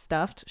Shreveport: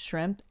 stuffed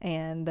shrimp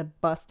and the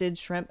busted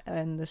shrimp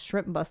and the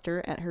shrimp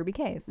buster at Herbie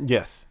K's.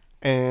 Yes.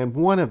 And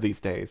one of these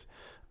days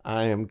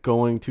I am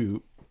going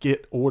to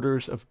get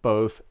orders of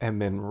both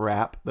and then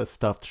wrap the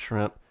stuffed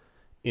shrimp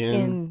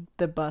in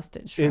the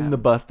busted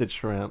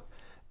shrimp.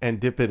 And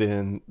dip it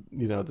in,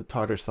 the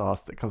tartar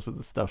sauce that comes with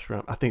the stuffed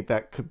shrimp. I think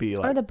that could be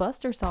like... Or the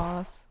buster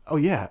sauce. Oh,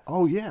 yeah,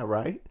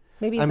 right?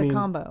 Maybe it's a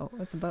combo.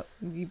 It's about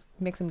you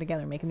mix them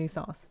together, make a new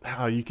sauce.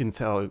 How you can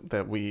tell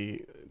that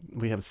we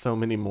have so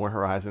many more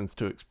horizons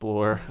to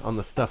explore on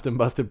the Stuffed and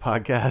Busted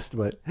podcast.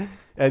 But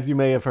as you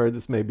may have heard,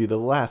 this may be the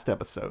last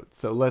episode.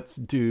 So let's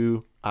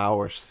do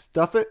our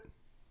Stuff It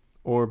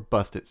or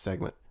Bust It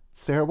segment.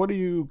 Sarah, what are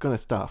you going to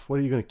stuff? What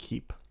are you going to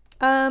keep?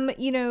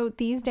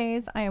 These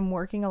days I am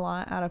working a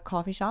lot out of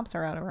coffee shops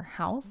or out of our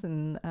house,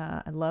 and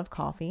I love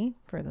coffee.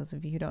 For those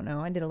of you who don't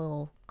know, I did a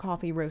little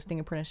coffee roasting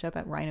apprenticeship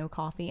at Rhino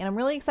Coffee, and I'm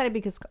really excited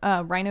because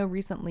Rhino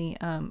recently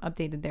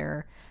updated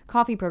their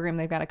coffee program.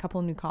 They've got a couple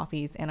of new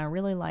coffees, and I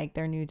really like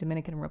their new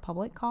Dominican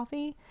Republic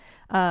coffee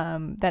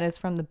that is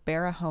from the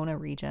Barahona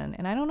region.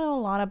 And I don't know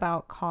a lot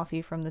about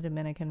coffee from the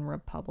Dominican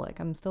Republic.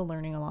 I'm still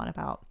learning a lot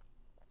about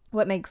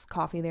what makes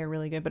coffee there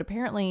really good. But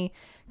apparently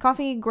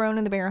coffee grown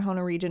in the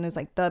Barahona region is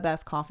like the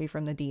best coffee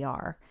from the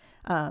DR.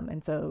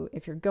 And so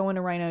if you're going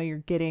to Rhino, you're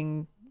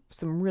getting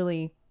some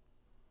really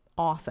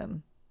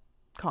awesome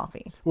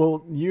coffee.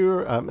 Well,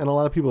 you're, and a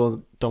lot of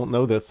people don't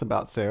know this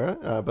about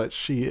Sarah, but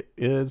she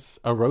is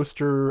a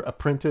roaster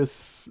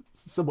apprentice.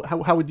 So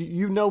how would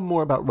you know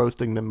more about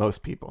roasting than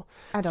most people?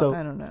 I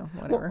don't know.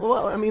 Whatever.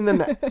 Well, I mean,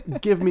 then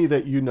give me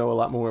that you know a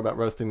lot more about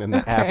roasting than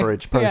the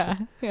average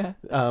person. Yeah.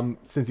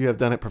 Since you have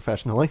done it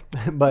professionally.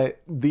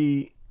 But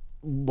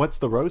what's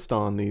the roast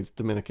on these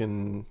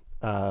Dominican?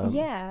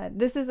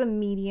 This is a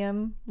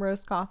medium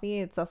roast coffee.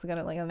 It's also got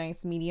a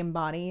nice medium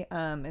body.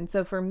 And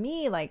so for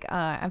me,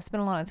 I've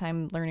spent a lot of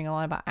time learning a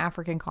lot about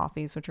African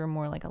coffees, which are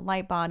more like a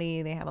light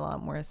body. They have a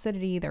lot more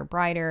acidity. They're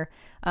brighter.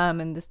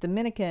 And this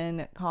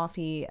Dominican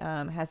coffee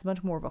has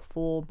much more of a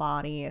full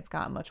body. It's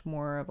got much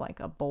more of like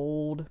a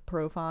bold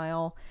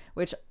profile,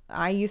 which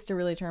I used to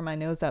really turn my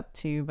nose up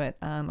to. But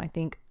I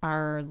think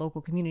our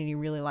local community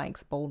really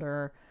likes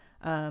bolder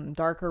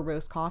darker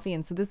roast coffee.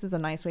 And so this is a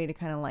nice way to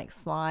kind of like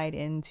slide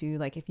into,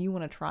 like, if you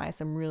want to try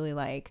some really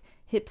like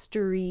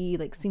hipstery,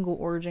 like single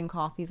origin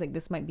coffees, like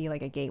this might be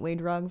like a gateway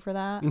drug for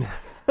that.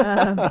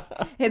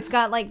 It's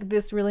got like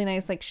this really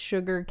nice like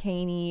sugar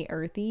caney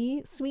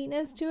earthy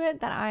sweetness to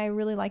it that I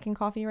really like in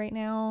coffee right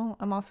now.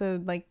 I'm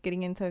also like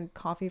getting into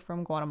coffee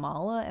from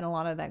Guatemala, and a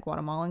lot of that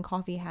Guatemalan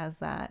coffee has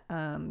that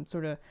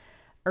sort of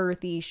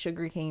earthy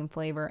sugarcane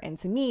flavor. And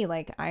to me,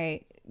 like,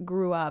 I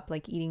grew up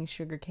like eating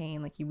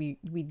sugarcane, like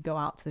we'd go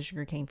out to the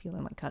sugarcane field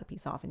and like cut a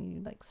piece off and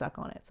you'd like suck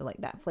on it. So like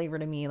that flavor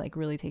to me like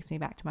really takes me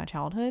back to my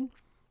childhood.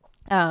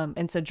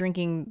 And so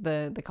drinking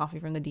the coffee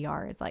from the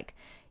DR is like,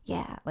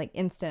 yeah, like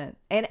instant.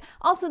 And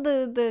also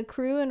the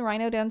crew in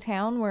Rhino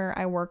downtown where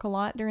I work a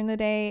lot during the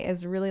day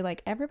is really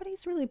like,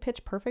 everybody's really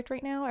pitch perfect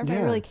right now.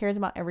 Everybody really cares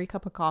about every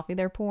cup of coffee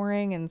they're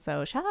pouring. And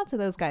so shout out to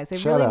those guys.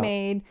 They've really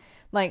made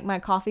like my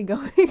coffee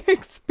going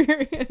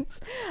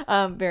experience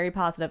very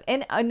positive.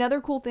 And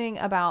another cool thing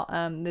about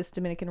this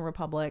Dominican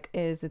Republic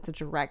is it's a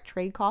direct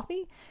trade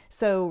coffee.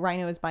 So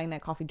Rhino is buying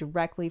that coffee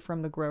directly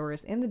from the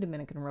growers in the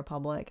Dominican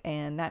Republic,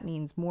 and that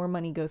means more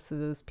money goes to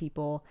those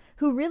people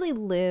who really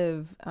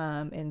live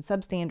in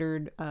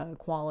substandard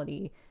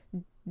quality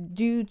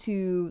due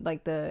to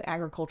like the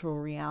agricultural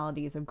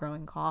realities of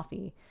growing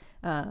coffee.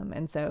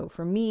 And so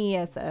for me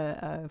as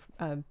a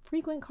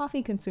frequent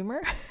coffee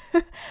consumer,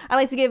 I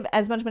like to give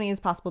as much money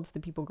as possible to the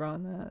people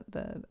growing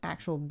the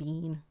actual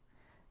bean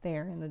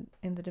there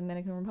in the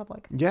Dominican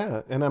Republic.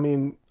 Yeah. And I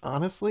mean,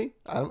 honestly,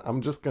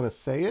 I'm just going to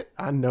say it.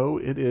 I know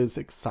it is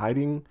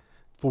exciting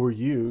for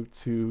you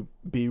to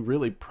be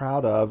really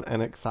proud of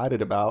and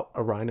excited about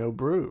a Rhino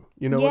brew.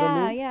 You know what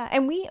I mean? Yeah.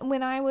 And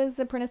when I was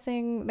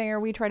apprenticing there,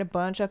 we tried a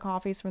bunch of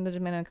coffees from the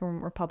Dominican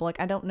Republic.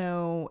 I don't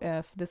know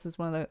if this is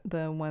one of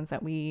the ones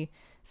that we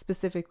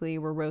specifically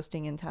were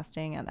roasting and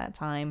testing at that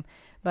time,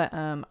 but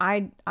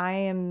I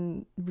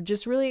am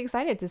just really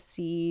excited to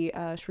see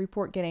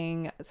Shreveport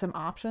getting some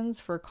options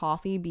for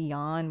coffee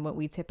beyond what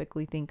we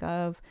typically think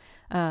of,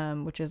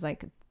 which is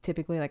like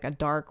typically like a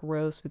dark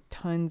roast with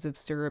tons of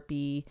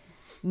syrupy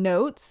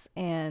notes,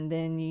 and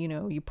then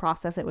you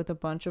process it with a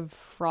bunch of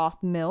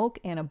frothed milk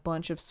and a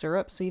bunch of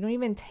syrup, so you don't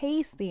even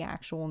taste the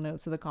actual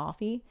notes of the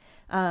coffee.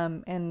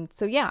 And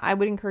so yeah, I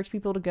would encourage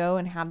people to go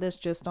and have this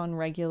just on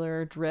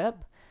regular drip.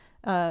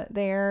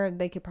 There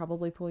they could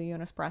probably pull you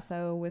an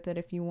espresso with it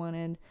if you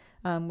wanted,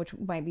 which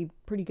might be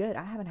pretty good.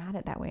 I haven't had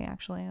it that way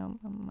actually. I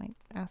might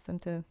ask them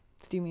to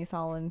do me a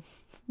solid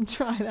and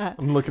try that.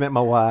 I'm looking at my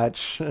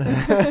watch. Is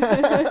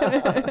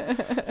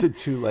it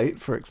too late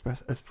for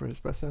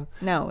espresso?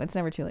 No, it's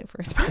never too late for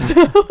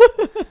espresso.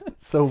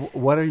 So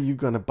what are you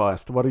going to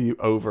bust? What are you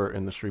over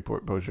in the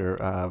Shreveport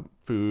Bossier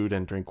food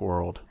and drink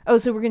world? Oh,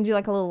 so we're going to do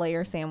like a little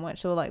layer sandwich.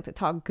 So we like to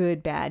talk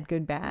good, bad,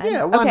 good, bad.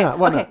 Yeah, why not?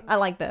 Why not? I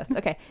like this.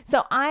 Okay.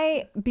 So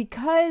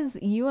because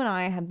you and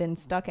I have been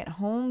stuck at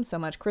home so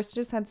much, Chris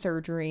just had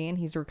surgery and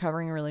he's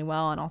recovering really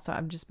well. And also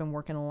I've just been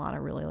working a lot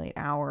of really late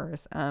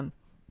hours.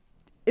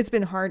 It's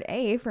been hard,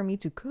 A, for me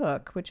to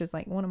cook, which is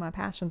like one of my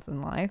passions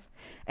in life,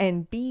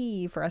 and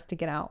B, for us to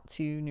get out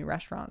to new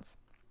restaurants.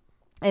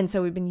 And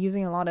so we've been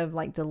using a lot of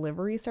like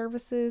delivery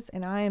services,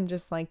 and I am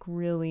just like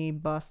really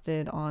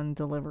busted on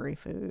delivery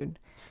food.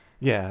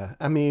 Yeah.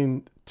 I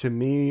mean, to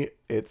me,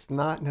 it's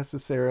not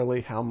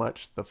necessarily how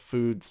much the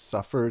food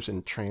suffers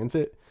in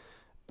transit,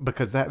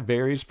 because that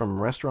varies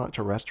from restaurant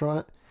to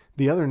restaurant.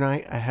 The other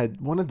night, I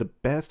had one of the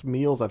best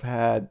meals I've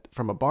had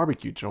from a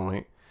barbecue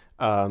joint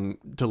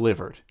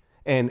delivered.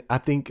 And I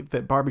think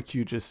that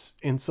barbecue just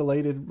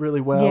insulated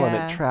really well, and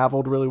it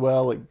traveled really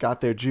well. It got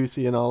there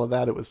juicy and all of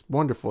that. It was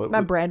wonderful.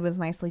 My bread was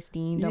nicely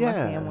steamed on my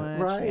sandwich.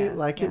 Right.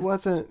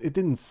 It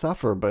didn't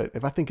suffer. But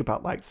if I think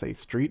about like, say,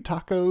 street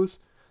tacos,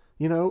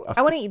 I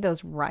want to eat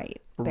those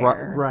right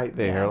there. Right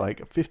there. Yeah.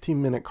 Like a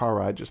 15-minute car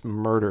ride just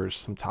murders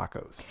some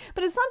tacos.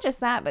 But it's not just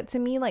that. But to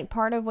me, like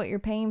part of what you're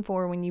paying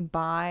for when you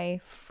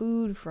buy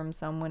food from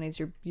someone is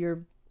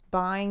you're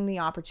buying the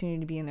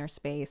opportunity to be in their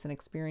space and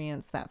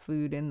experience that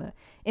food in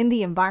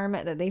the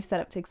environment that they've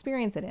set up to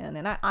experience it in.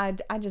 And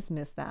I just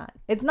miss that.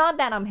 It's not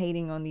that I'm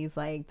hating on these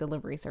like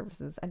delivery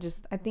services.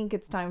 I think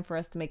it's time for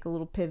us to make a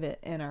little pivot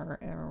in our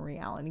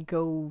reality.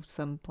 Go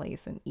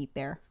someplace and eat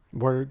there.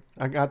 Word.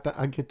 I got that.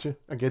 I get you.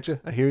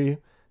 I hear you.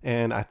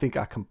 And I think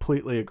I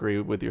completely agree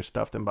with your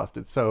stuffed and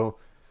busted. So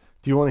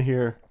do you want to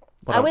hear?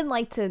 I would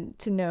like to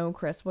know,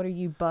 Chris, what are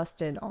you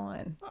busted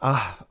on?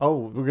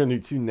 We're going to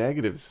do 2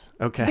 negatives.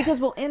 Okay.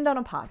 Because we'll end on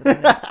a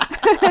positive.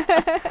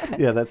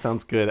 Yeah, that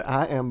sounds good.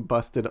 I am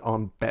busted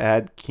on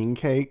bad king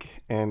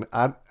cake. And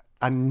I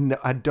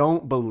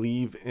don't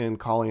believe in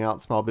calling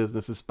out small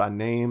businesses by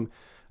name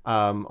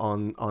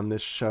on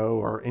this show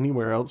or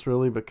anywhere else,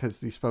 really, because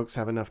these folks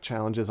have enough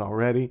challenges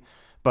already.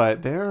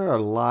 But there are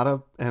a lot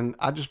of, and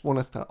I just want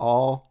us to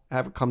all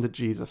have a come to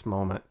Jesus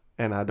moment.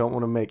 And I don't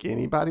want to make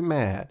anybody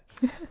mad,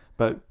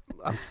 but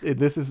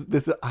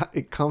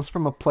it comes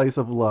from a place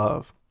of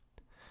love.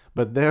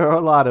 But there are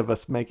a lot of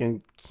us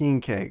making king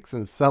cakes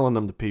and selling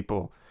them to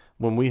people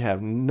when we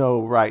have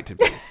no right to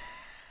be.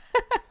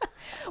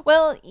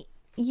 Well,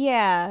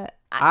 yeah.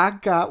 I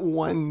got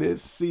one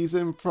this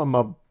season from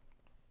a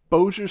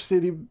Bossier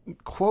City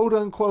quote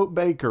unquote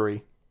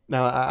bakery.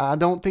 Now, I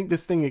don't think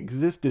this thing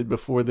existed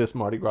before this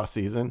Mardi Gras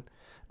season.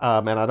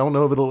 And I don't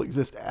know if it'll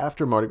exist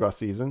after Mardi Gras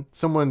season.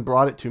 Someone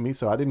brought it to me,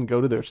 so I didn't go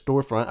to their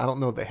storefront. I don't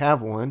know if they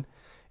have one.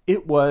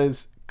 It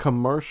was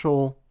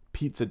commercial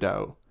pizza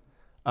dough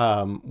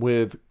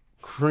with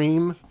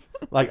cream,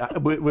 like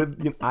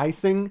with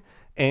icing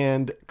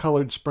and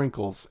colored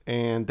sprinkles.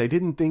 And they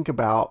didn't think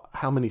about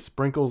how many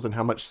sprinkles and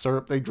how much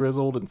syrup they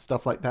drizzled and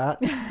stuff like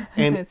that.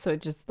 And so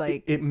it just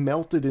like it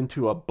melted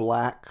into a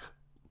black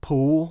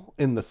pool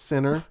in the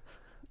center.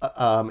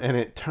 And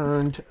it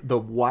turned the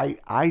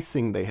white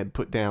icing they had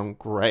put down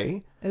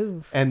gray.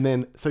 Oof. And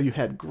then so you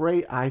had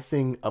gray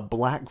icing, a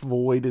black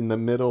void in the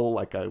middle,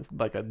 like a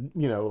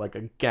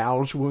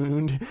gouge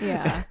wound.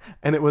 Yeah.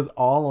 And it was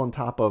all on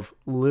top of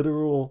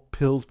literal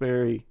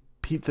Pillsbury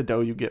pizza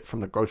dough you get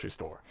from the grocery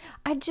store.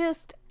 I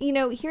just,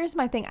 here's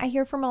my thing. I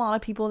hear from a lot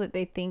of people that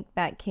they think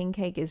that king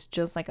cake is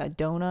just like a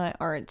donut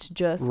or it's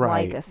just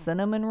like a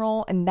cinnamon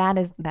roll, and that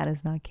is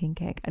not king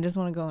cake. I just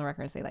want to go on the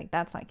record and say, like,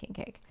 that's not king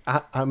cake.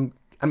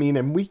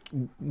 And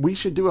we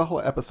should do a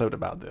whole episode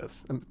about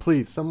this. And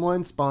please,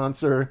 someone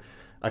sponsor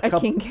a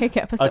king cake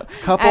episode. A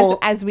couple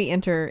as we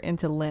enter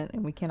into Lent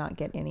and we cannot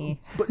get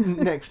any. But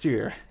next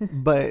year.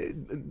 But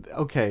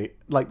okay,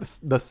 like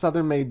the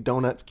Southern Made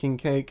Donuts king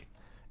cake,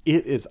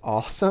 it is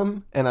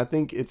awesome, and I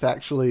think it's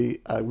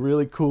actually a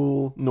really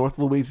cool North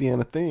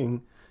Louisiana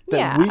thing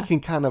that we can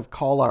kind of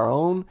call our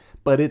own.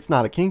 But it's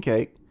not a king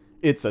cake.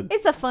 It's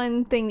a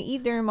fun thing to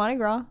eat during Mardi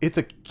Gras. It's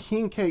a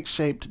king cake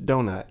shaped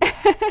donut.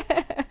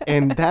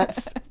 And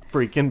that's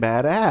freaking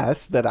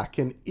badass that I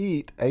can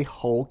eat a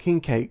whole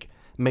king cake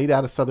made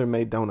out of Southern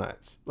Made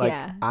Donuts. Like,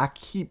 I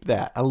keep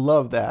that. I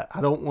love that.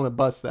 I don't want to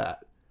bust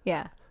that.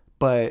 Yeah.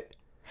 But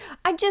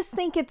I just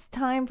think it's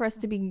time for us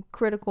to be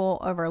critical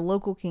of our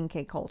local king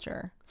cake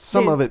culture.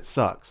 Some of it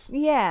sucks.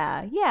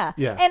 Yeah.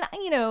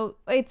 And,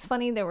 it's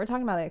funny that we're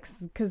talking about it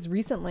because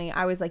recently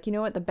I was like, you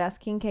know what? The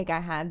best king cake I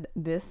had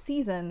this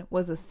season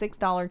was a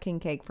 $6 king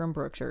cake from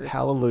Brookshire's.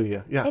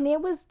 Hallelujah. Yeah. And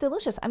it was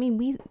delicious. I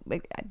mean,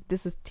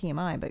 this is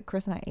TMI, but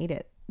Chris and I ate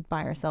it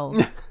by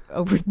ourselves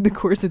over the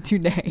course of 2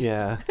 days.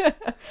 Yeah.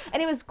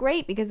 And it was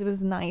great because it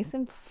was nice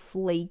and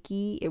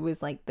flaky. It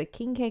was like the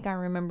king cake I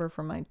remember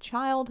from my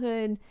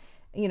childhood.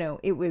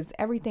 It was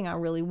everything I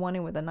really wanted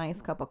with a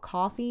nice cup of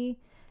coffee.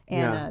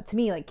 And to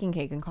me, like, king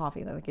cake and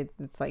coffee, like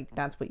it's like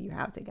that's what you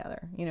have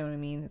together. You know what I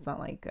mean? It's not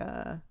like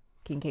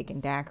king cake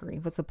and daiquiri.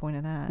 What's the point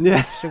of that?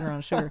 Yeah. Sugar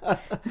on sugar.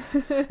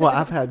 Well,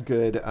 I've had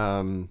good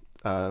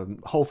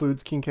Whole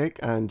Foods king cake.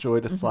 I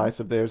enjoyed a slice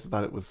of theirs. I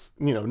thought it was,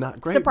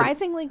 not great.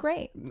 Surprisingly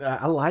great.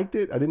 I liked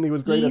it. I didn't think it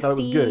was great. I thought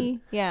it was good.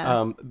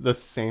 Yeah. The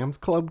Sam's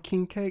Club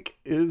king cake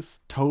is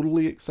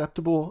totally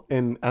acceptable,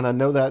 and I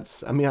know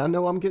I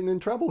know I'm getting in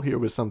trouble here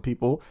with some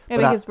people. Yeah,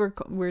 because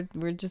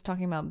we're just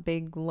talking about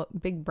big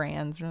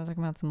brands. We're not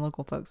talking about some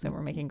local folks that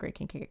were making great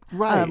king cake.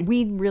 Right.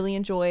 We really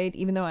enjoyed,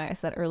 even though I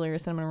said earlier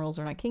cinnamon rolls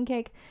are not king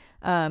cake.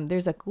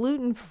 There's a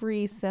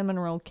gluten-free cinnamon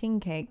roll king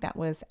cake that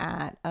was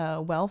at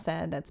Well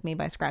Fed that's made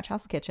by Scratch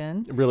House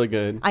Kitchen. Really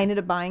good. I ended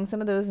up buying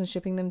some of those and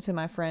shipping them to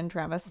my friend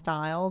Travis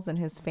Stiles and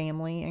his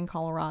family in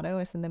Colorado.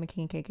 I send them a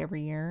king cake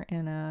every year,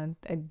 and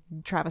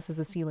Travis is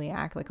a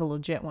celiac, like a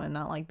legit one,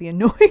 not like the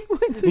annoying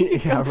ones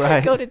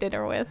that go to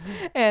dinner with.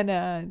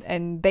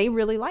 And they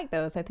really like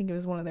those. I think it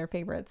was one of their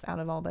favorites out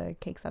of all the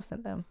cakes I've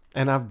sent them.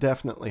 And I've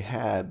definitely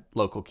had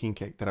local king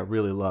cake that I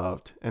really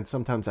loved, and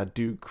sometimes I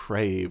do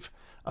crave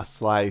a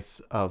slice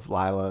of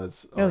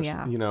Lila's.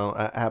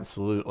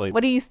 Absolutely.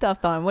 What are you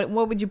stuffed on? What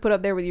would you put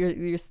up there with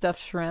your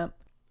stuffed shrimp?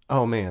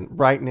 Oh man,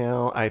 right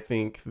now I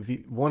think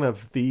one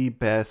of the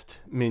best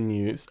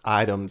menus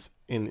items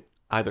in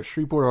either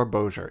Shreveport or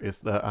Bossier is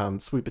the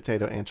sweet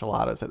potato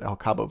enchiladas at El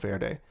Cabo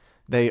Verde.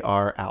 They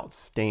are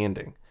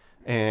outstanding,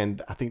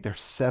 and I think they're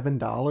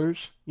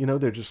 $7.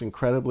 They're just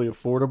incredibly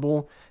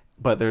affordable.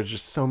 But there's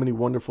just so many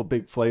wonderful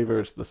big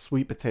flavors. The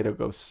sweet potato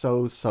goes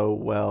so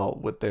well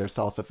with their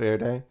salsa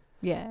verde.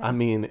 Yeah. I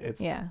mean,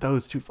 it's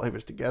those two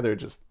flavors together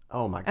just,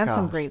 oh my god. And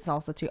some great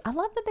salsa too. I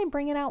love that they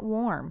bring it out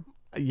warm.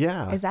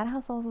 Yeah. Is that how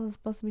salsa is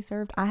supposed to be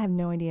served? I have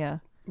no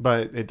idea.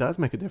 But it does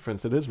make a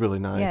difference. It is really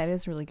nice. Yeah, it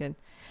is really good.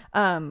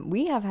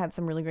 We have had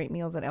some really great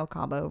meals at El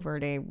Cabo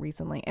Verde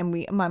recently.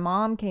 And my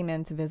mom came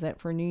in to visit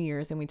for New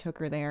Year's and we took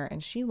her there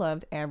and she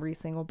loved every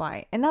single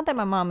bite. And not that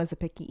my mom is a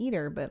picky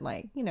eater, but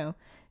like,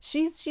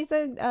 she's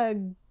a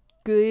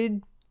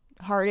good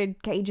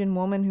hearted Cajun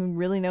woman who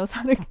really knows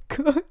how to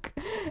cook,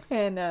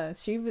 and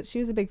she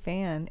was a big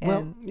fan.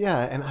 And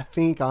and I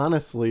think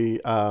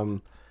honestly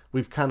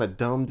we've kind of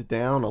dumbed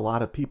down a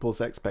lot of people's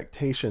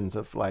expectations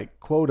of like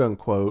quote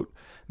unquote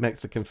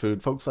Mexican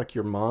food. Folks like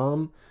your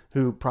mom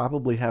who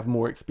probably have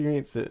more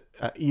experience at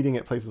eating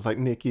at places like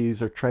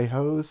Nikki's or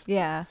Trejo's.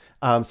 Yeah.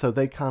 So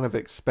they kind of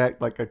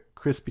expect like a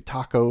crispy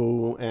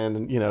taco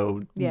and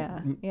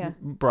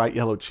bright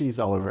yellow cheese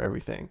all over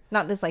everything.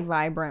 Not this like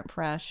vibrant,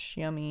 fresh,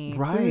 yummy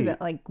food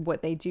that like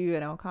what they do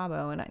at El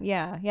Cabo. And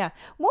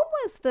what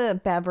was the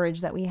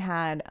beverage that we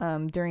had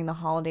during the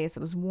holidays? It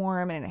was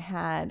warm and it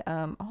had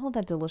all of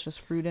that delicious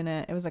fruit in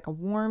it. It was like a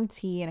warm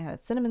tea and it had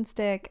a cinnamon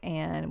stick,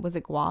 and was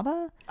it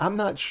guava? I'm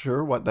not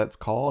sure what that's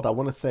called. I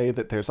want to say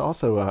that there's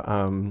also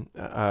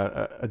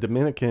a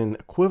Dominican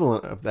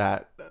equivalent of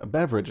that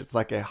beverage. It's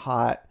like a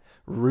hot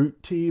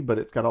root tea, but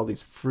it's got all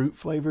these fruit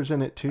flavors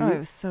in it too. Oh, it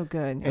was so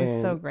good. It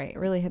was so great. It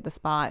really hit the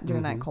spot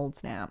during that cold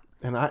snap.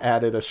 And I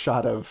added a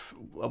shot of,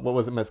 what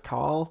was it,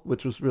 mezcal,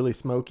 which was really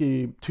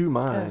smoky, to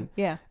mine.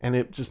 Yeah. And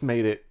it just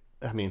made it,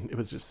 I mean, it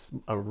was just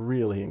a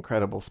really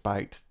incredible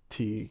spiked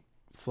tea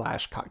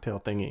 / cocktail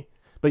thingy.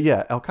 But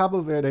yeah, El Cabo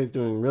Verde is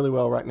doing really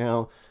well right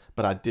now,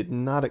 but I did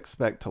not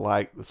expect to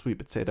like the sweet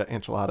potato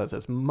enchiladas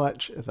as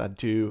much as I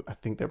do. I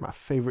think they're my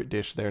favorite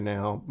dish there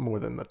now, more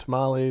than the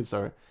tamales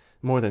or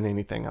more than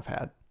anything I've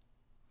had.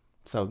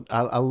 So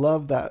I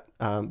love that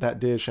that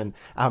dish, and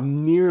I've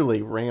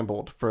nearly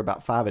rambled for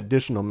about 5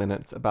 additional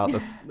minutes about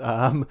this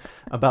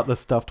about the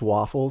stuffed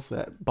waffles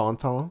at Bon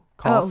Ton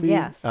Coffee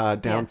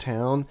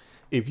downtown. Yes.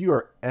 If you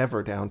are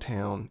ever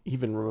downtown,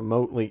 even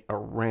remotely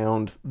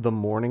around the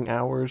morning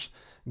hours,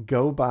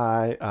 go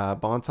by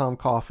Bon Ton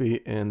Coffee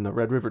in the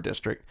Red River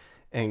District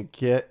and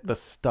get the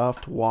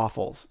stuffed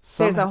waffles.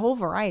 There's a whole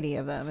variety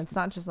of them. It's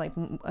not just like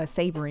a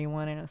savory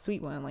one and a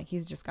sweet one. Like,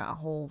 he's just got a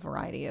whole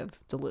variety of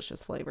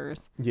delicious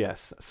flavors.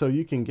 Yes. So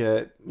you can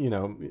get,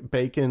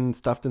 bacon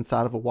stuffed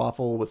inside of a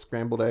waffle with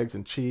scrambled eggs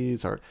and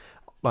cheese, or,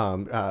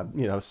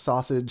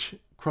 sausage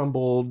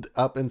crumbled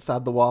up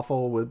inside the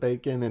waffle with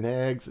bacon and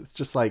eggs. It's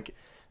just like,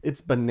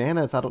 it's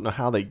bananas. I don't know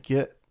how they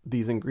get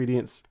these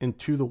ingredients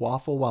into the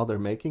waffle while they're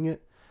making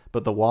it,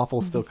 but the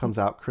waffle still comes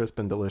out crisp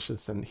and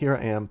delicious. And here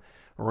I am,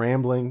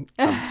 rambling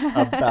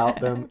about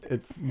them.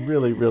 It's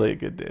really, really a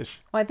good dish.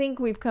 Well, I think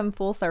we've come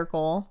full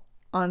circle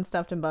on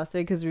Stuffed and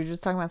Busted, because we were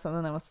just talking about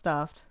something that was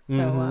stuffed.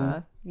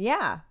 So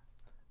yeah,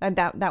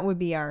 that would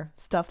be our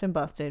Stuffed and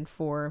Busted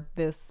for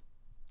this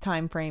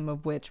time frame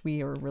of which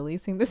we are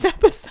releasing this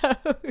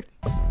episode.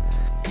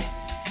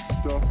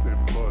 Stuffed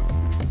and busted.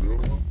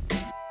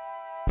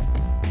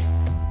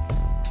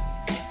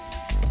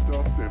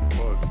 Stuffed and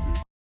busted.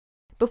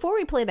 Before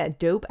we play that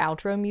dope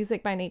outro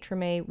music by Nate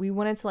Treme, we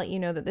wanted to let you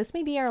know that this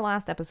may be our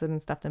last episode in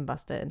Stuffed and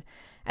Busted.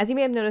 As you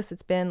may have noticed,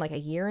 it's been like a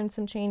year and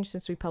some change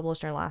since we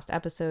published our last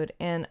episode,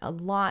 and a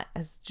lot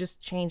has just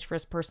changed for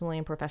us personally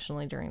and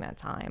professionally during that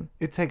time.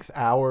 It takes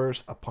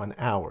hours upon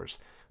hours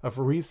of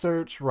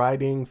research,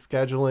 writing,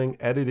 scheduling,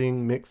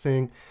 editing,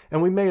 mixing,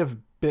 and we may have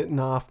bitten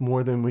off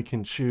more than we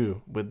can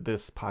chew with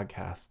this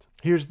podcast.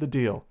 Here's the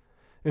deal.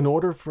 In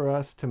order for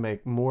us to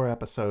make more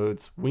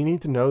episodes, we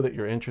need to know that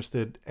you're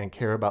interested and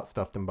care about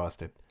Stuffed and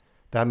Busted.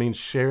 That means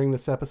sharing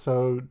this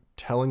episode,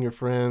 telling your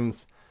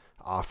friends,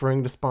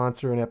 offering to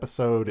sponsor an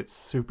episode. It's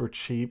super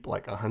cheap,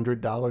 like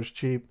 $100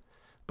 cheap.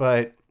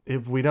 But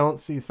if we don't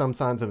see some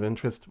signs of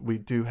interest, we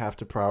do have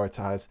to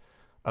prioritize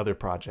other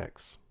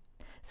projects.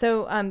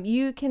 So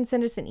you can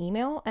send us an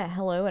email at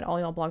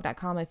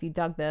hello@allyallblog.com if you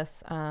dug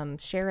this.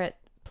 Share it.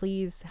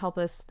 Please help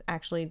us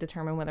actually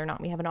determine whether or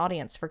not we have an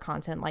audience for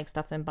content like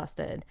Stuffed and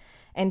Busted.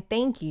 And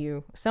thank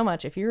you so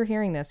much. If you're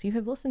hearing this, you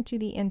have listened to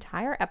the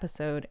entire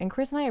episode, and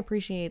Chris and I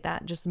appreciate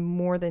that just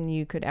more than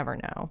you could ever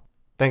know.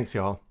 Thanks,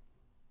 y'all.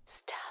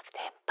 Stuffed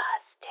and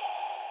busted.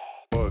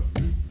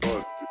 Busted,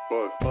 busted,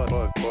 busted,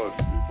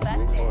 busted,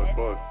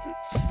 busted.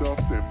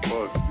 Stuffed and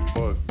busted,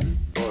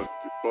 busted,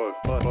 busted,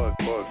 busted,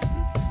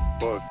 busted.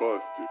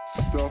 Busted,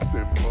 stuffed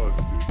and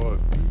busted,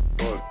 busted,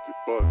 busted,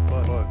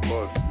 busted,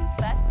 busted,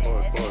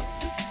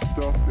 busted,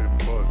 stuffed and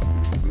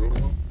busted,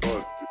 busted,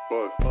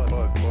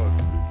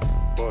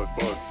 busted,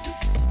 busted,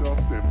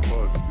 stuffed and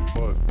busted, busted,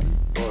 busted,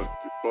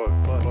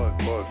 busted,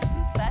 busted,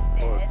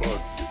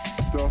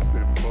 stuffed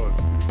and busted, busted,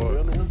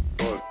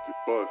 busted,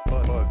 busted,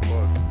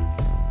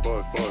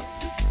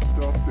 busted,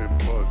 stuffed and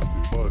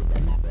busted, busted,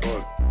 busted,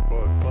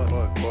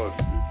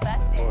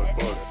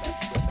 busted,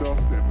 stuffed and busted, busted.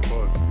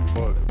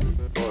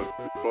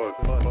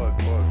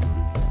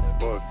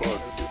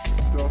 Busted,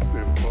 stuffed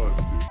and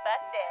busted.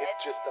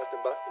 It's just Stuffed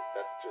and Busted.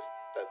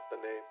 That's the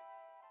name.